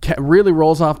 It's really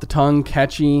rolls off the tongue,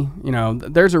 catchy. You know,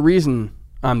 there's a reason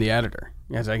I'm the editor.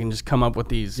 Yes, I can just come up with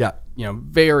these,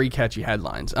 very catchy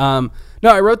headlines. No,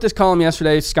 I wrote this column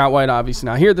yesterday. Scott White obviously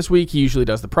not here this week. He usually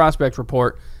does the prospect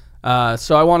report.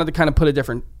 So I wanted to kind of put a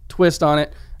different twist on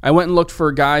it. I went and looked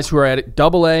for guys who are at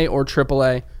AA or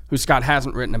AAA who Scott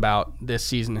hasn't written about this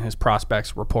season in his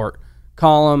prospects report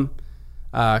column.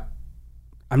 I'm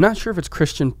not sure if it's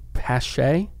Christian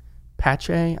Pache.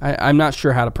 I'm not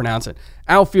sure how to pronounce it.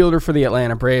 Outfielder for the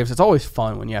Atlanta Braves. It's always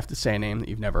fun when you have to say a name that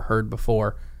you've never heard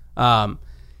before.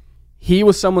 He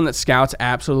was someone that scouts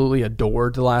absolutely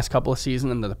adored the last couple of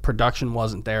seasons, and the production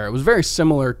wasn't there. It was very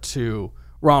similar to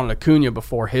Ronald Acuna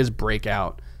before his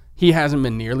breakout. He hasn't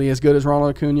been nearly as good as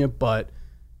Ronald Acuna, but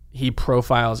he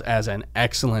profiles as an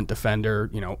excellent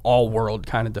defender, all-world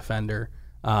kind of defender,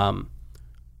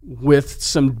 with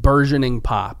some burgeoning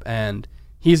pop. And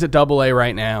he's at AA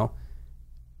right now.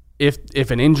 If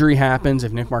an injury happens,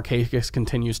 if Nick Markakis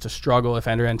continues to struggle, if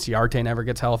Ender Enciarte never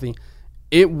gets healthy,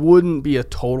 it wouldn't be a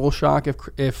total shock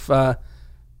if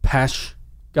Pache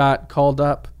got called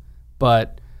up.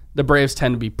 But the Braves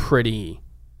tend to be pretty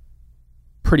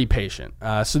patient.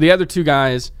 So the other 2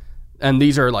 guys, and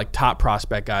these are like top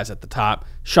prospect guys at the top.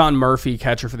 Sean Murphy,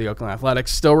 catcher for the Oakland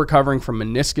Athletics, still recovering from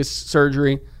meniscus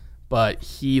surgery, but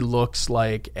he looks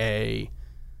like a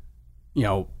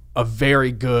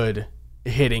very good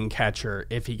hitting catcher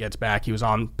if he gets back. He was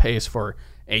on pace for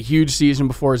a huge season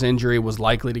before his injury, was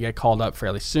likely to get called up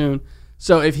fairly soon.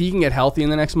 So if he can get healthy in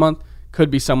the next month,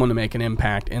 could be someone to make an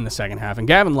impact in the second half. And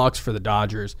Gavin Lux for the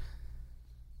Dodgers,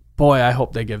 boy, I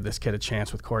hope they give this kid a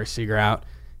chance with Corey Seager out.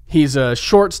 He's a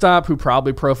shortstop who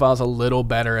probably profiles a little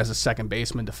better as a second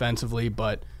baseman defensively,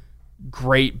 but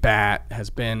great bat,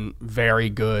 has been very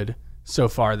good so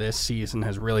far this season,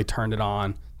 has really turned it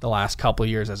on the last couple of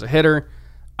years as a hitter.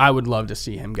 I would love to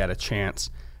see him get a chance.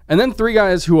 And then 3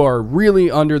 guys who are really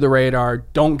under the radar,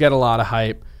 don't get a lot of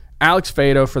hype. Alex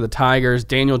Fado for the Tigers,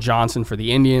 Daniel Johnson for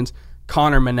the Indians,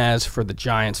 Connor Menez for the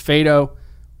Giants. Fado,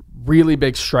 really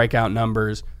big strikeout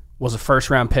numbers, was a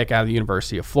first-round pick out of the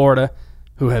University of Florida,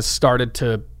 who has started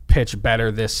to pitch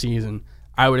better this season.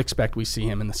 I would expect we see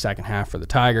him in the second half for the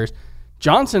Tigers.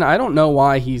 Johnson, I don't know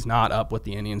why he's not up with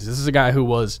the Indians. This is a guy who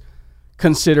was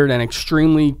considered an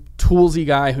extremely toolsy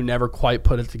guy who never quite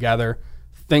put it together.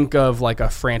 Think of like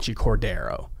a Franchi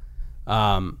Cordero.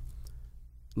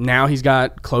 Now he's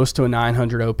got close to a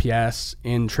 900 OPS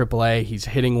in AAA. He's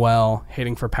hitting well,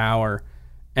 hitting for power.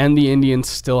 And the Indians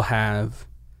still have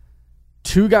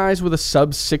two guys with a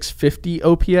sub 650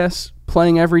 OPS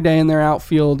playing every day in their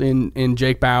outfield in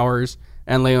Jake Bowers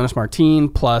and Leonis Martin,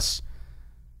 plus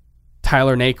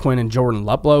Tyler Naquin and Jordan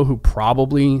Luplow, who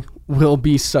probably will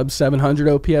be sub 700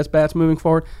 OPS bats moving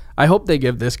forward. I hope they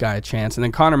give this guy a chance. And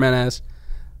then Connor Menez,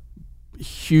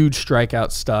 huge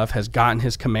strikeout stuff, has gotten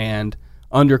his command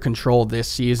under control this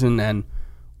season and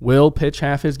will pitch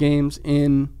half his games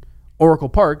in Oracle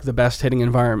Park, the best hitting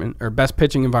environment or best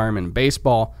pitching environment in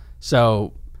baseball.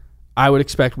 So I would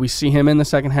expect we see him in the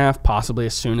second half, possibly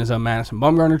as soon as a Madison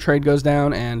Bumgarner trade goes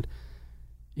down. And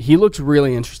he looks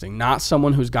really interesting. Not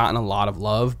someone who's gotten a lot of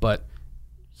love, but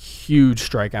huge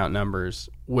strikeout numbers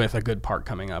with a good park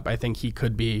coming up. I think he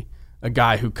could be a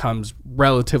guy who comes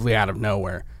relatively out of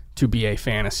nowhere to be a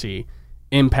fantasy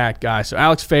impact guy. So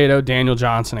Alex Fado, Daniel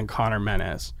Johnson, and Connor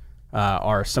Menez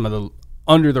are some of the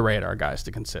under-the-radar guys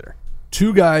to consider.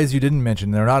 Two guys you didn't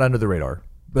mention. They're not under the radar,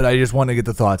 but I just want to get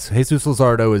the thoughts. Jesus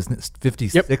Luzardo is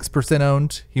 56%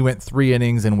 owned. He went 3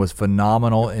 innings and was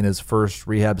phenomenal in his first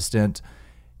rehab stint.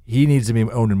 He needs to be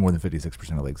owned in more than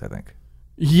 56% of leagues, I think.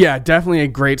 Yeah, definitely a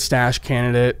great stash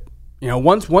candidate. You know,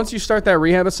 once you start that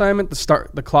rehab assignment,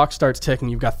 the clock starts ticking.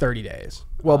 You've got 30 days.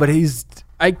 Well, but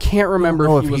I can't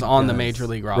remember if he was on the major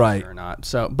league roster or not.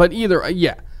 So, but either,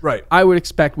 right. I would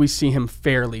expect we see him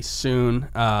fairly soon.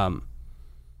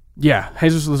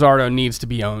 Jesus Luzardo needs to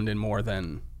be owned in more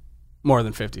than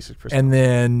 56%. And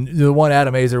then the one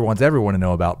Adam Azer wants everyone to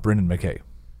know about, Brendan McKay.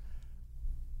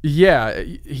 Yeah,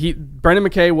 Brendan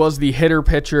McKay was the hitter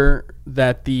pitcher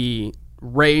that the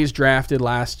Rays drafted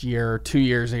last year, 2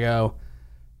 years ago.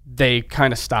 They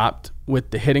kind of stopped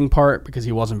with the hitting part because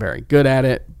he wasn't very good at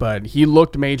it, but he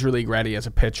looked major league ready as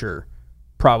a pitcher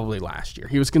probably last year.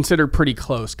 He was considered pretty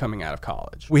close coming out of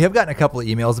college. We have gotten a couple of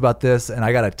emails about this, and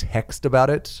I got a text about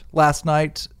it last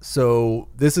night. So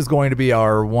this is going to be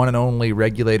our one and only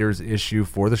regulators issue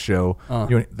for the show.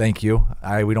 Thank you.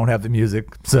 We don't have the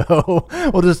music, so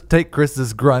we'll just take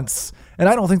Chris's grunts, and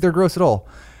I don't think they're gross at all.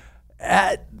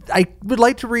 I would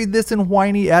like to read this in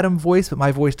whiny Adam voice, but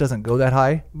my voice doesn't go that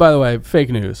high. By the way, fake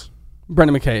news.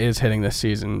 Brendan McKay is hitting this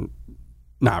season.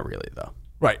 Not really, though.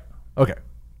 Right. Okay.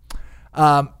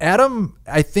 Adam,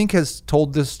 I think, has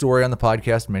told this story on the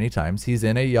podcast many times. He's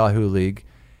in a Yahoo League.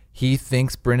 He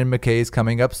thinks Brendan McKay is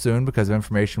coming up soon because of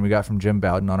information we got from Jim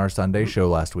Bowden on our Sunday show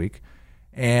last week.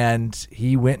 And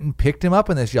he went and picked him up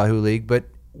in this Yahoo League, but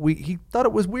he thought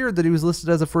it was weird that he was listed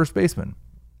as a first baseman.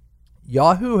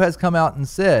 Yahoo has come out and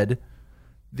said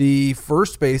the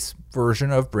first base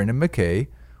version of Brendan McKay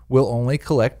will only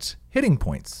collect hitting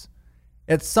points.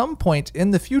 At some point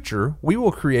in the future, we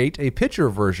will create a pitcher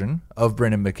version of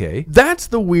Brendan McKay. That's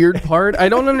the weird part. I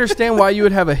don't understand why you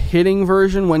would have a hitting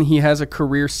version when he has a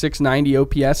career 690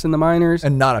 OPS in the minors.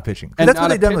 And not a pitching. And that's what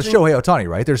they've done with Shohei Ohtani,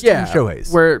 right? There's 2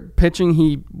 Shoheis. Where pitching,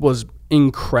 he was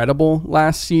incredible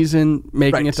last season,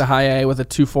 making it to high A with a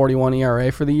 2.41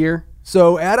 ERA for the year.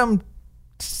 So Adam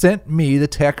sent me the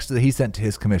text that he sent to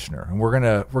his commissioner, and we're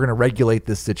gonna regulate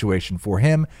this situation for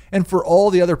him and for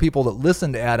all the other people that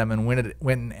listened to Adam and went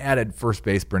and added first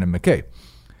base Brendan McKay.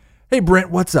 Hey Brent,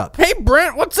 what's up? Hey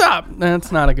Brent, what's up?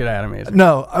 That's not a good animation.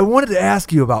 No, I wanted to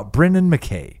ask you about Brendan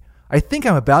McKay. I think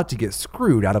I'm about to get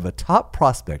screwed out of a top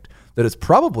prospect that is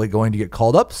probably going to get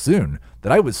called up soon,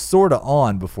 that I was sorta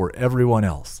on before everyone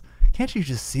else. Can't you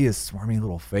just see his swarmy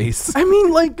little face? I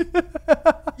mean, like,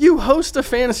 you host a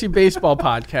fantasy baseball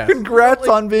podcast. Congrats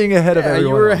on being ahead of everyone.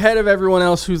 You were else. ahead of everyone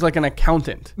else who's like an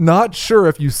accountant. Not sure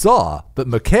if you saw, but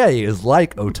McKay is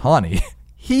like Ohtani.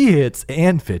 He hits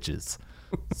and pitches.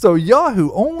 So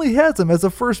Yahoo only has him as a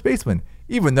first baseman,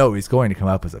 even though he's going to come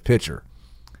up as a pitcher.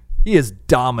 He is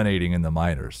dominating in the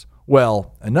minors.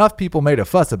 Well, enough people made a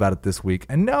fuss about it this week,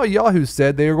 and now Yahoo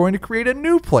said they are going to create a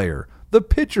new player, the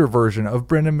pitcher version of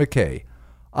Brendan McKay.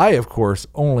 I, of course,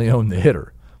 only own the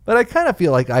hitter, but I kind of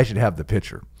feel like I should have the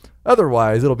pitcher.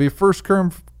 Otherwise, it'll be first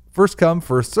come,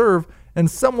 first serve, and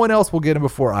someone else will get him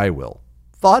before I will.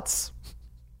 Thoughts?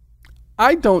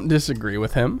 I don't disagree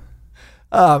with him.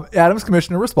 Adam's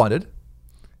commissioner responded,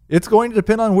 It's going to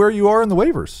depend on where you are in the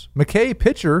waivers. McKay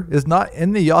pitcher is not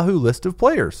in the Yahoo list of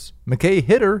players. McKay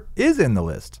hitter is in the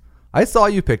list. I saw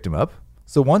you picked him up.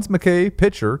 So once McKay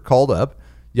pitcher called up,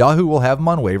 Yahoo will have him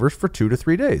on waivers for 2 to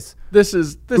 3 days.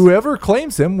 Whoever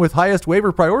claims him with highest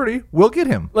waiver priority will get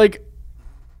him.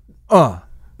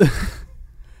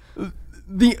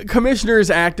 The commissioner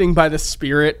is acting by the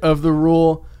spirit of the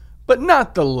rule, but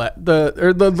not the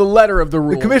letter of the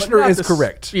rule. The commissioner is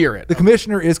correct. Spirit. The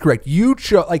commissioner is correct. You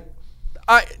chose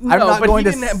but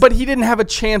he didn't have a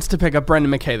chance to pick up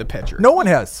Brendan McKay, the pitcher. No one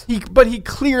has. But he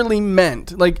clearly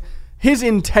meant his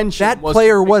intention. That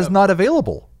player was not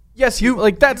available. Yes,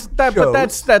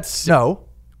 that's no.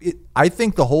 I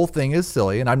think the whole thing is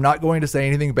silly, and I'm not going to say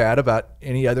anything bad about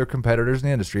any other competitors in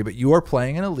the industry. But you are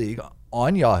playing in a league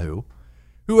on Yahoo,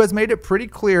 who has made it pretty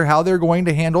clear how they're going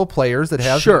to handle players that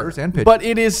have hitters and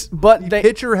pitchers. But the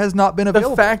pitcher has not been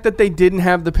available. The fact that they didn't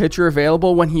have the pitcher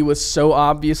available when he was so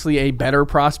obviously a better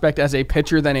prospect as a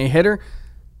pitcher than a hitter,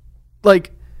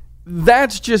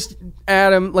 that's just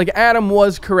Adam. Adam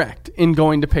was correct in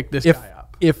going to pick this guy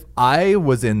up. If I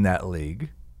was in that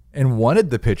league and wanted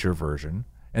the pitcher version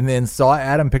and then saw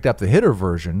Adam picked up the hitter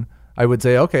version, I would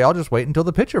say, okay, I'll just wait until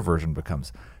the pitcher version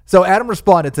becomes. So Adam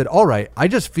responded, said, all right, I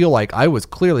just feel like I was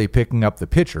clearly picking up the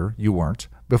pitcher, you weren't,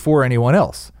 before anyone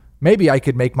else. Maybe I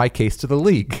could make my case to the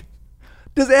league.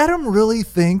 Does Adam really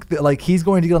think that he's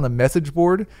going to get on the message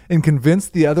board and convince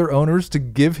the other owners to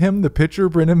give him the pitcher,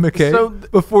 Brendan McKay,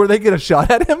 before they get a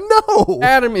shot at him? No.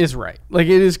 Adam is right. It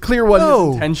is clear what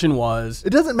his intention was. It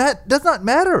does not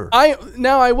matter.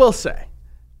 I will say,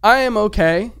 I am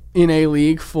okay in a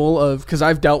league full of, because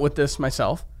I've dealt with this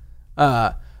myself,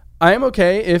 I am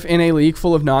okay if in a league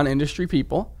full of non-industry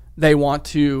people, they want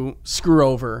to screw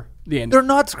over the industry. They're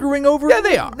not screwing over. Yeah,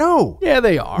 they are. No. Yeah,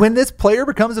 they are. When this player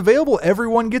becomes available,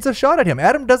 everyone gets a shot at him.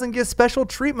 Adam doesn't get special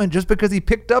treatment just because he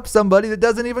picked up somebody that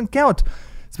doesn't even count.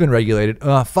 It's been regulated.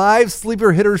 5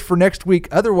 sleeper hitters for next week,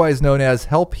 otherwise known as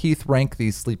help Heath rank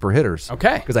these sleeper hitters.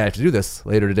 Okay. Because I have to do this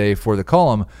later today for the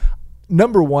column.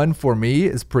 Number 1 for me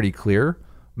is pretty clear.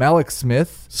 Malik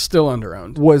Smith still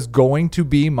underowned. Was going to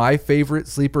be my favorite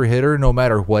sleeper hitter no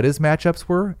matter what his matchups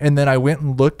were. And then I went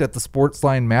and looked at the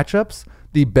Sportsline matchups.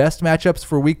 The best matchups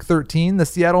for week 13, the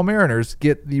Seattle Mariners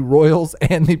get the Royals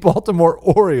and the Baltimore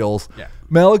Orioles. Yeah.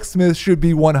 Malik Smith should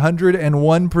be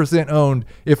 101% owned,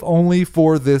 if only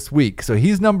for this week. So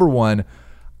he's number 1.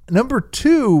 Number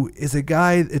 2 is a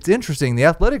guy, it's interesting. The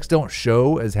Athletics don't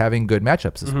show as having good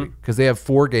matchups this week because they have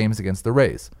 4 games against the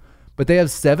Rays. But they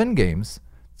have 7 games.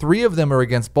 3 of them are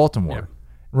against Baltimore. Yeah.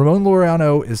 Ramon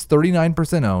Laureano is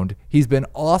 39% owned. He's been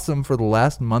awesome for the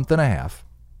last month and a half.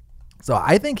 So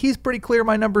I think he's pretty clear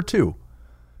my number 2.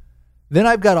 Then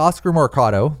I've got Oscar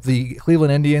Mercado. The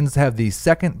Cleveland Indians have the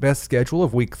second best schedule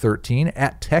of week 13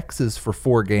 at Texas for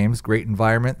 4 games. Great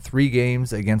environment. 3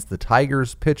 games against the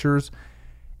Tigers pitchers.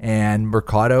 And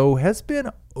Mercado has been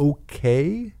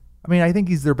okay. I mean, I think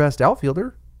he's their best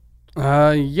outfielder.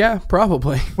 Yeah,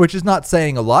 probably. Which is not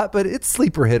saying a lot, but it's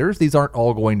sleeper hitters. These aren't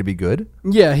all going to be good.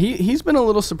 Yeah, he's been a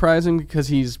little surprising because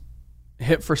he's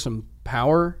hit for some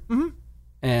power. Mm-hmm.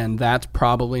 And that's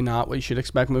probably not what you should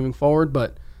expect moving forward.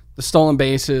 But the stolen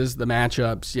bases, the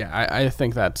matchups, yeah, I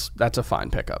think that's a fine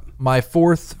pickup. My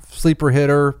 4th sleeper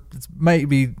hitter, it's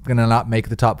maybe going to not make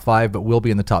the top 5, but will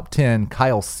be in the top 10.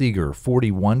 Kyle Seager,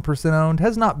 41% owned,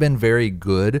 has not been very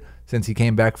good since he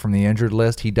came back from the injured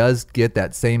list. He does get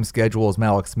that same schedule as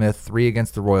Malik Smith, 3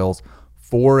 against the Royals,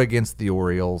 4 against the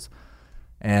Orioles.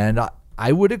 And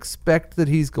I would expect that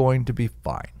he's going to be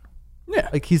fine. Yeah.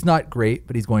 He's not great,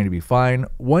 but he's going to be fine.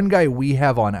 One guy we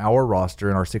have on our roster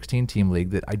in our 16-team league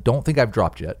that I don't think I've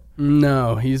dropped yet.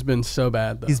 No, he's been so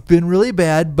bad, though. He's been really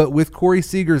bad, but with Corey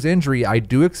Seager's injury, I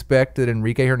do expect that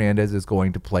Enrique Hernandez is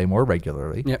going to play more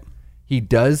regularly. Yep. He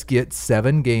does get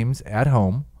 7 games at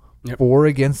home, 4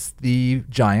 against the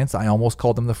Giants. I almost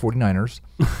called them the 49ers.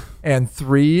 And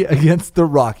 3 against the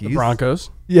Rockies. The Broncos.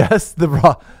 Yes,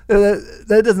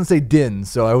 that doesn't say Din,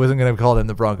 so I wasn't going to call them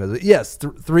the Broncos. But yes,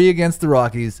 3 against the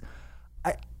Rockies.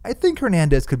 I think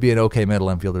Hernandez could be an okay middle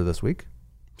infielder this week.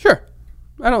 Sure.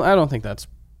 I don't think that's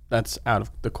out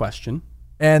of the question.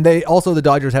 And the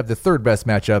Dodgers have the 3rd best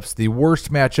matchups. The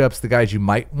worst matchups, the guys you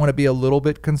might want to be a little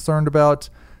bit concerned about.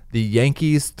 The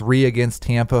Yankees, 3 against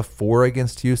Tampa, 4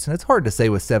 against Houston. It's hard to say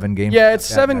with 7 games. Yeah, it's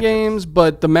 7 games,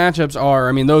 but the matchups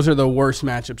are, those are the worst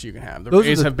matchups you can have. The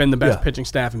Rays have been the best pitching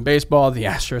staff in baseball. The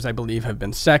Astros, I believe, have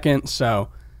been 2nd. So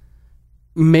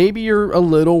maybe you're a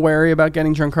little wary about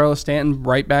getting Giancarlo Stanton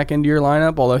right back into your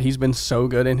lineup, although he's been so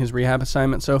good in his rehab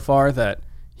assignment so far that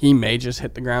he may just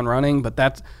hit the ground running.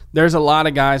 But there's a lot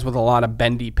of guys with a lot of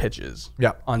bendy pitches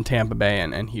on Tampa Bay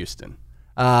and Houston.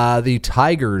 The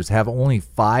Tigers have only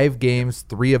 5 games.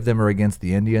 3 of them are against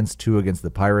the Indians, 2 against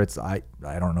the Pirates. I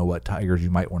don't know what Tigers you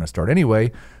might want to start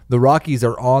anyway. The Rockies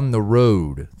are on the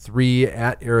road. 3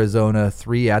 at Arizona,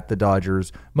 3 at the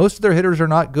Dodgers. Most of their hitters are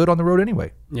not good on the road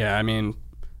anyway. Yeah, I mean,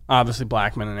 obviously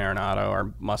Blackman and Arenado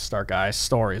are must-start guys.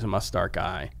 Story's a must-start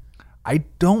guy. I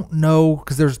don't know,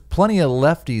 because there's plenty of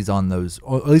lefties on those,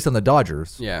 or at least on the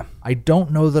Dodgers. Yeah. I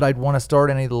don't know that I'd want to start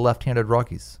any of the left-handed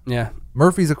Rockies. Yeah.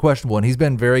 Murphy's a questionable one. He's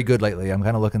been very good lately. I'm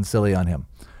kind of looking silly on him.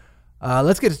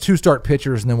 Let's get to 2-start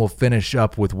pitchers, and then we'll finish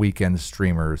up with weekend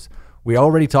streamers. We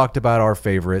already talked about our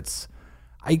favorites.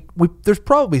 There's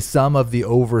probably some of the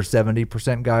over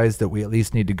 70% guys that we at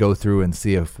least need to go through and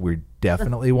see if we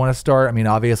definitely want to start. I mean,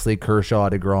 obviously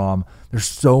Kershaw, DeGrom. There's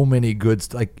so many good.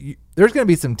 There's going to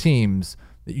be some teams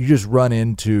that you just run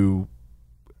into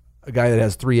a guy that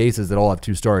has 3 aces that all have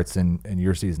 2 starts, and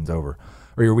your season's over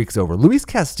or your week's over. Luis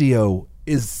Castillo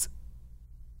is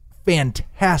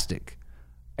fantastic.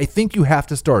 I think you have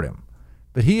to start him.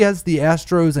 But he has the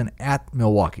Astros and at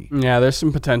Milwaukee. Yeah, there's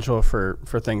some potential for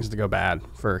things to go bad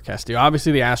for Castillo.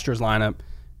 Obviously, the Astros lineup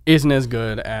isn't as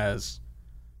good as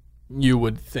you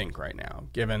would think right now,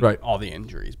 given all the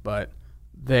injuries. But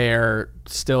they're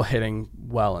still hitting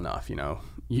well enough. You know,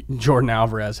 Jordan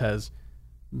Alvarez has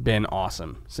been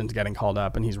awesome since getting called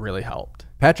up, and he's really helped.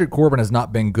 Patrick Corbin has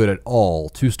not been good at all.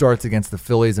 2 starts against the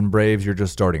Phillies and Braves. You're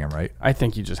just starting him, right? I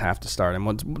think you just have to start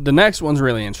him. The next one's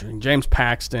really interesting. James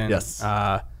Paxton. Yes.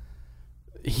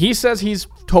 He says he's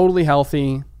totally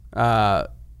healthy. Aaron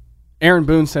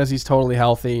Boone says he's totally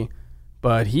healthy,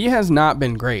 but he has not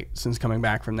been great since coming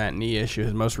back from that knee issue.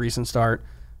 His most recent start,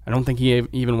 I don't think he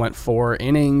even went 4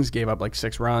 innings, gave up like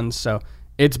 6 runs. So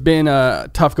it's been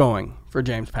tough going for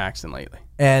James Paxton lately.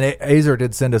 And Azer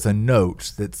did send us a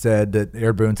note that said that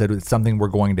Aaron Boone said it's something we're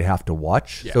going to have to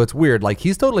watch. Yeah. So it's weird. Like,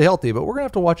 he's totally healthy, but we're going to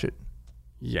have to watch it.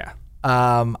 Yeah.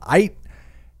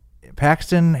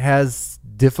 Paxton has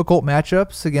difficult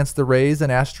matchups against the Rays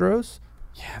and Astros.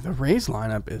 Yeah, the Rays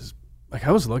lineup is, like,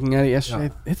 I was looking at it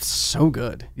yesterday. Yeah. It's so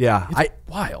good. Yeah. It's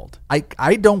wild.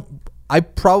 I'm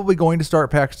probably going to start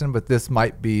Paxton, but this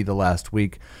might be the last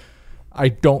week. I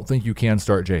don't think you can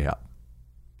start J-Hop.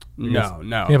 No.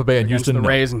 Tampa Bay and Houston, the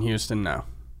Rays and Houston, no.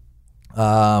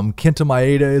 Kenta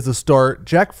Maeda is a start.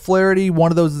 Jack Flaherty,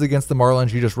 one of those is against the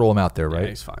Marlins. You just roll him out there, right? Yeah,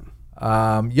 he's fine.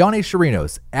 Yanni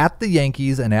Chirinos at the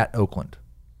Yankees and at Oakland.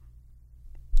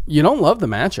 You don't love the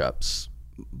matchups,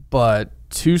 but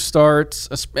 2 starts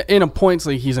in a points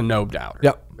league, he's a no-doubter.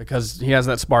 Yep. Because he has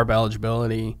that SPARB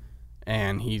eligibility,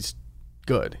 and he's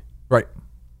good. Right.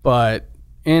 But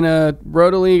in a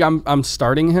Roto League, I'm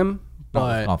starting him. Not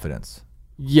but with confidence.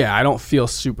 Yeah, I don't feel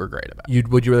super great about it.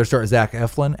 Would you rather start Zach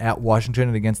Eflin at Washington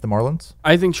and against the Marlins?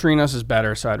 I think Chirinos is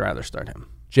better, so I'd rather start him.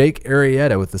 Jake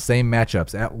Arrieta with the same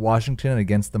matchups at Washington and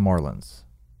against the Marlins.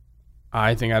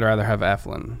 I think I'd rather have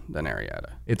Eflin than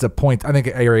Arrieta. It's a point. I think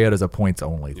Arrieta's a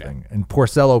points-only thing. And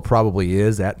Porcello probably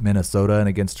is at Minnesota and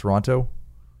against Toronto.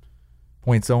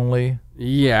 Points only.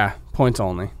 Yeah, points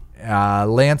only.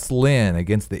 Lance Lynn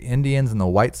against the Indians and the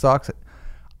White Sox.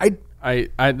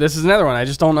 This is another one I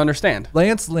just don't understand.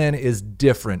 Lance Lynn is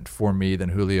different for me than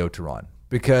Julio Teheran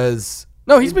because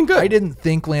he's been good. I didn't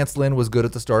think Lance Lynn was good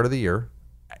at the start of the year.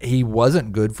 He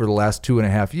wasn't good for the last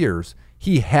 2.5 years.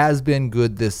 He has been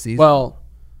good this season. Well,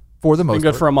 for the most been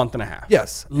good part. for a month and a half.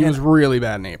 Yes, he was really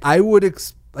bad in April. I would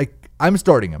I'm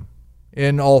starting him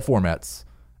in all formats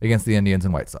against the Indians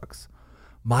and White Sox.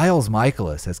 Miles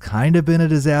Michaelis has kind of been a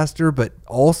disaster, but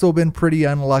also been pretty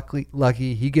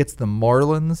unlucky. He gets the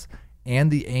Marlins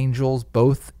and the Angels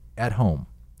both at home.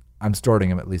 I'm starting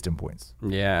him at least in points.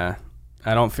 Yeah,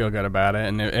 I don't feel good about it.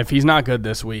 And if he's not good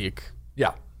this week.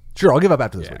 Yeah, sure, I'll give up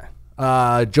after this week.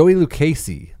 Joey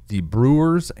Lucchesi, the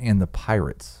Brewers and the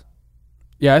Pirates.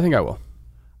 Yeah, I think I will.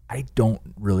 I don't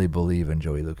really believe in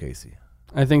Joey Lucchesi.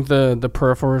 I think the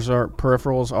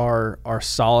peripherals are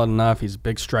solid enough. He's a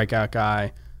big strikeout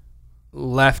guy.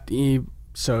 Lefty,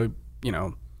 so,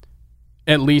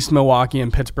 at least Milwaukee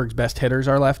and Pittsburgh's best hitters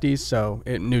are lefties, so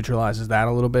it neutralizes that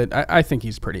a little bit. I think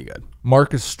he's pretty good.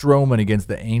 Marcus Stroman against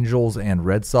the Angels and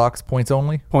Red Sox, points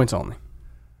only? Points only.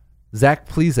 Zach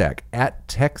Plesac at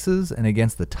Texas and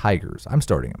against the Tigers. I'm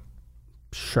starting him.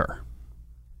 Sure.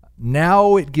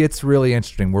 Now it gets really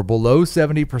interesting. We're below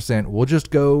 70%. We'll just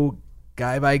go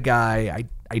guy by guy.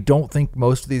 I don't think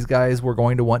most of these guys we're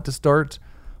going to want to start.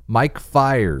 Mike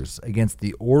Fiers against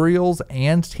the Orioles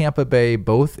and Tampa Bay,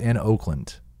 both in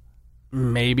Oakland.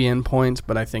 Maybe in points,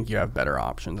 but I think you have better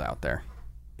options out there.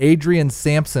 Adrian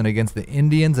Sampson against the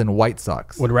Indians and White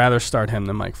Sox. Would rather start him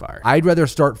than Mike Fiers. I'd rather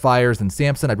start Fiers than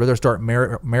Sampson. I'd rather start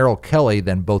Merrill Kelly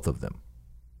than both of them.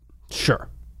 Sure.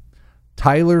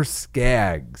 Tyler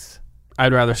Skaggs.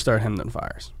 I'd rather start him than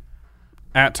Fires.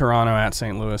 At Toronto, at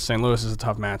St. Louis. St. Louis is a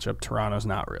tough matchup. Toronto's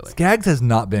not really. Skaggs has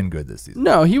not been good this season.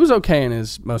 No, he was okay in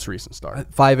his most recent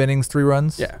start. 5 innings, 3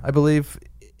 runs, Yeah. I believe.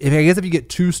 I guess if you get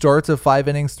 2 starts of 5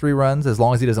 innings, 3 runs, as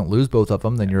long as he doesn't lose both of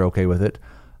them, then you're okay with it.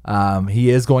 He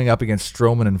is going up against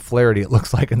Stroman and Flaherty, it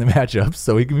looks like, in the matchups,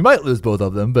 so he might lose both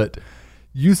of them. But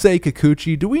Yusei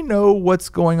Kikuchi, do we know what's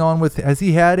going on with? Has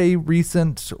he had a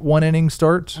recent 1-inning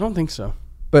start? I don't think so.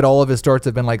 But all of his starts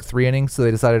have been like 3 innings, so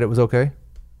they decided it was okay?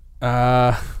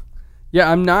 Yeah,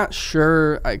 I'm not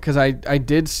sure because I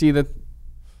did see that.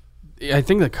 I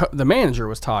think the manager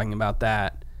was talking about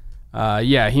that.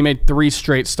 Yeah, he made 3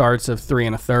 straight starts of 3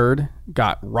 1/3,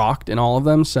 got rocked in all of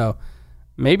them. So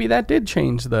maybe that did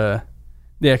change the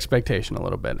expectation a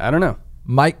little bit. I don't know.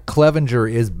 Mike Clevenger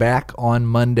is back on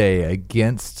Monday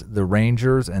against the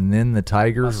Rangers and then the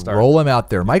Tigers. Roll him out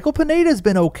there. Michael Pineda's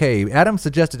been okay. Adam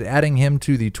suggested adding him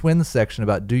to the Twins section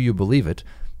about Do You Believe It?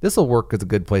 This will work as a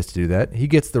good place to do that. He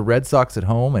gets the Red Sox at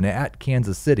home and at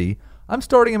Kansas City. I'm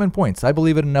starting him in points. I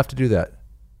believe it enough to do that.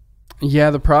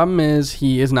 Yeah, the problem is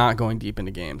he is not going deep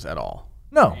into games at all.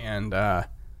 No. And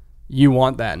you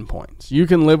want that in points. You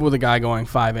can live with a guy going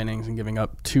 5 innings and giving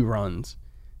up 2 runs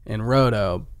in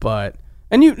Roto,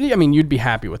 you'd be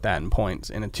happy with that in points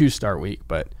in a 2-start week,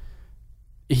 but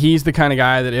he's the kind of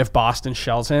guy that if Boston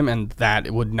shells him, and that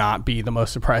would not be the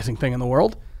most surprising thing in the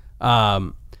world,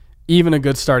 even a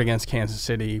good start against Kansas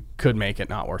City could make it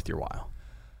not worth your while.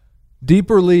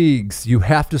 Deeper leagues, you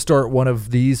have to start one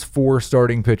of these 4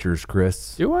 starting pitchers,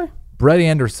 Chris. Do I? Brett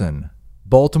Anderson,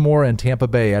 Baltimore and Tampa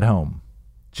Bay at home.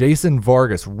 Jason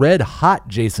Vargas, red-hot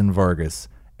Jason Vargas,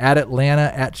 at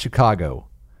Atlanta, at Chicago.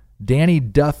 Danny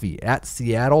Duffy at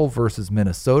Seattle versus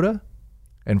Minnesota.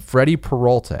 And Freddie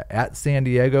Peralta at San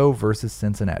Diego versus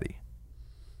Cincinnati.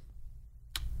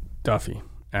 Duffy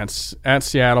at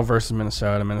Seattle versus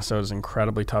Minnesota. Minnesota's an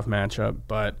incredibly tough matchup,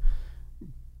 but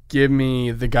give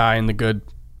me the guy in the good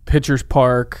pitcher's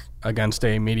park against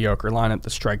a mediocre lineup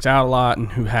that strikes out a lot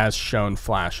and who has shown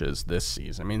flashes this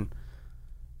season. I mean,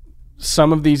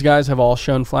 some of these guys have all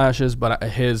shown flashes, but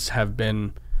his have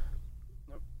been,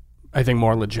 I think,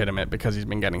 more legitimate because he's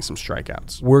been getting some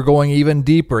strikeouts. We're going even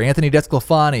deeper. Anthony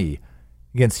DeSclafani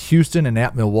against Houston and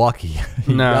at Milwaukee.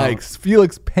 No. Yikes.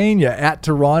 Felix Pena at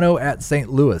Toronto, at St.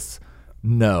 Louis.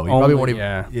 No. He probably won't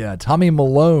even. Yeah. Tommy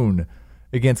Malone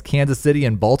against Kansas City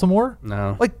and Baltimore.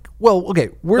 No. Okay.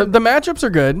 The matchups are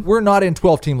good. We're not in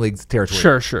 12-team leagues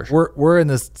territory. Sure. We're in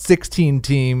this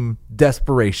 16-team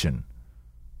desperation.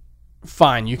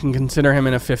 Fine, you can consider him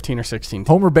in a 15 or 16 team.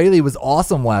 Homer Bailey was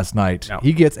awesome last night. No.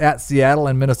 He gets at Seattle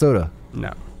and Minnesota.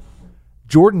 No.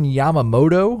 Jordan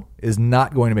Yamamoto is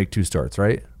not going to make 2 starts,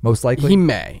 right? Most likely. He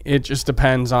may. It just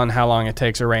depends on how long it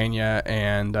takes Arania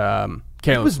and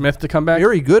Caleb Smith to come back.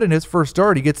 Very good in his first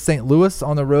start. He gets St. Louis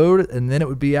on the road, and then it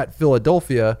would be at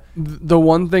Philadelphia. The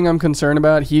one thing I'm concerned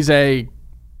about, he's a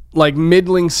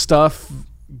middling stuff,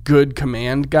 good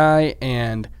command guy,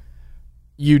 and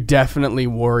you definitely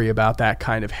worry about that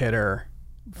kind of hitter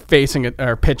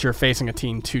pitcher facing a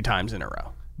team 2 times in a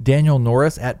row. Daniel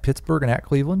Norris at Pittsburgh and at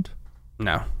Cleveland.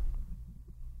 No.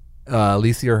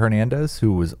 Alicia Hernandez,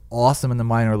 who was awesome in the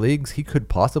minor leagues, he could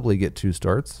possibly get 2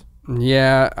 starts.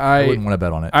 Yeah, I wouldn't want to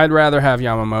bet on it. I'd rather have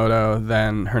Yamamoto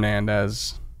than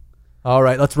Hernandez. All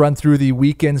right, let's run through the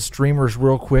weekend streamers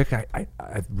real quick. I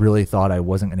really thought I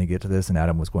wasn't going to get to this, and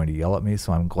Adam was going to yell at me,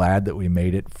 so I'm glad that we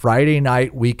made it. Friday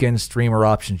night weekend streamer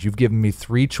options. You've given me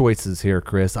 3 choices here,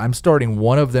 Chris. I'm starting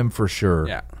one of them for sure.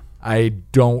 Yeah. I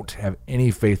don't have any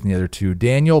faith in the other 2.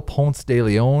 Daniel Ponce de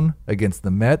Leon against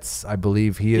the Mets. I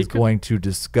believe he is going to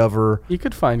discover he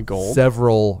could find gold.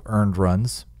 Several earned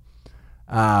runs.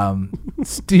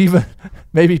 Steven,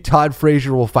 maybe Todd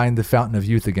Frazier will find the fountain of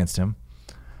youth against him.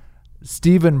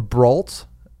 Steven Brault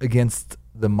against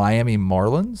the Miami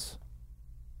Marlins.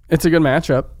 It's a good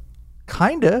matchup.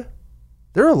 Kinda.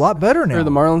 They're a lot better now.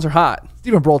 The Marlins are hot.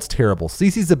 Steven Brault's terrible.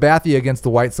 CC Sabathia against the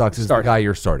White Sox is the guy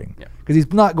you're starting. Because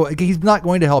he's not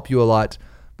going to help you a lot,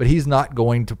 but he's not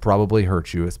going to probably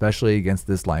hurt you, especially against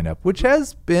this lineup, which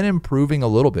has been improving a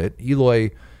little bit. Eloy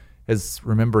has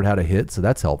remembered how to hit, so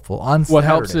that's helpful. What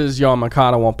helps is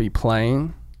Yamakata won't be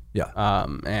playing. Yeah.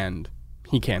 And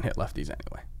he can't hit lefties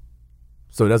anyway.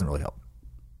 So it doesn't really help.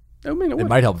 I mean, it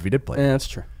might help if he did play. Yeah, that's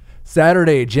true.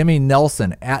 Saturday, Jimmy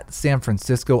Nelson at San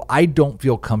Francisco. I don't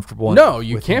feel comfortable. No,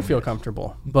 you can't feel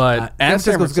comfortable. But at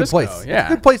San Francisco's a good place. Yeah.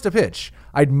 It's a good place to pitch.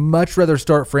 I'd much rather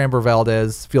start Framber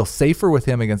Valdez, feel safer with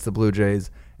him against the Blue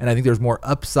Jays, and I think there's more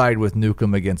upside with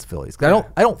Newcomb against Phillies. I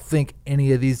don't think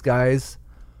any of these guys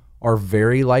are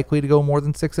very likely to go more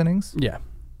than 6 innings. Yeah.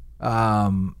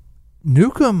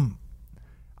 Newcomb,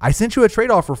 I sent you a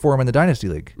trade offer for him in the Dynasty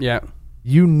League. Yeah.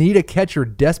 You need a catcher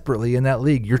desperately in that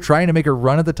league. You're trying to make a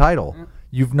run at the title.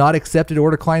 You've not accepted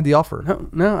or declined the offer.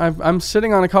 No, I'm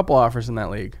sitting on a couple offers in that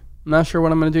league. I'm not sure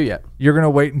what I'm going to do yet. You're going to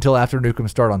wait until after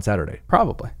Newcomb's start on Saturday.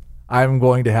 Probably. I'm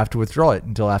going to have to withdraw it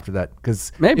until after that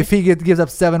because Maybe. if he gives up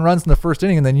 7 runs in the first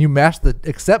inning and then you mash the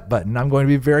accept button, I'm going to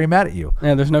be very mad at you.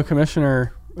 Yeah, there's no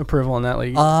commissioner approval in that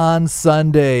league. On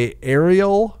Sunday,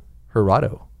 Ariel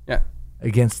Jurado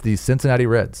against the Cincinnati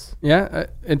Reds. Yeah,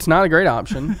 it's not a great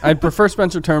option. I'd prefer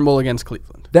Spencer Turnbull against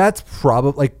Cleveland. That's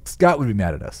probably, Scott would be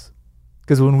mad at us.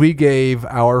 Because when we gave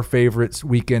our favorites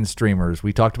weekend streamers,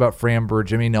 we talked about Framber,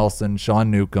 Jimmy Nelson,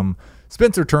 Sean Newcomb.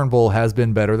 Spencer Turnbull has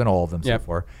been better than all of them so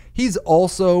far. He's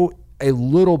also a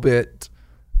little bit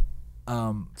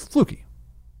fluky.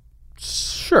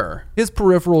 Sure. His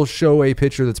peripherals show a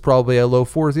pitcher that's probably a low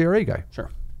 4 ERA guy. Sure.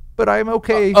 But I'm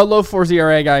okay. A low 4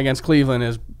 ERA guy against Cleveland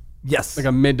is yes, like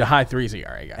a mid to high 3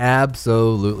 ERA guy.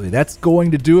 Absolutely. That's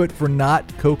going to do it for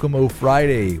Not Kokomo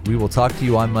Friday. We will talk to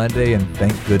you on Monday, and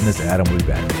thank goodness Adam will be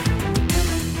back.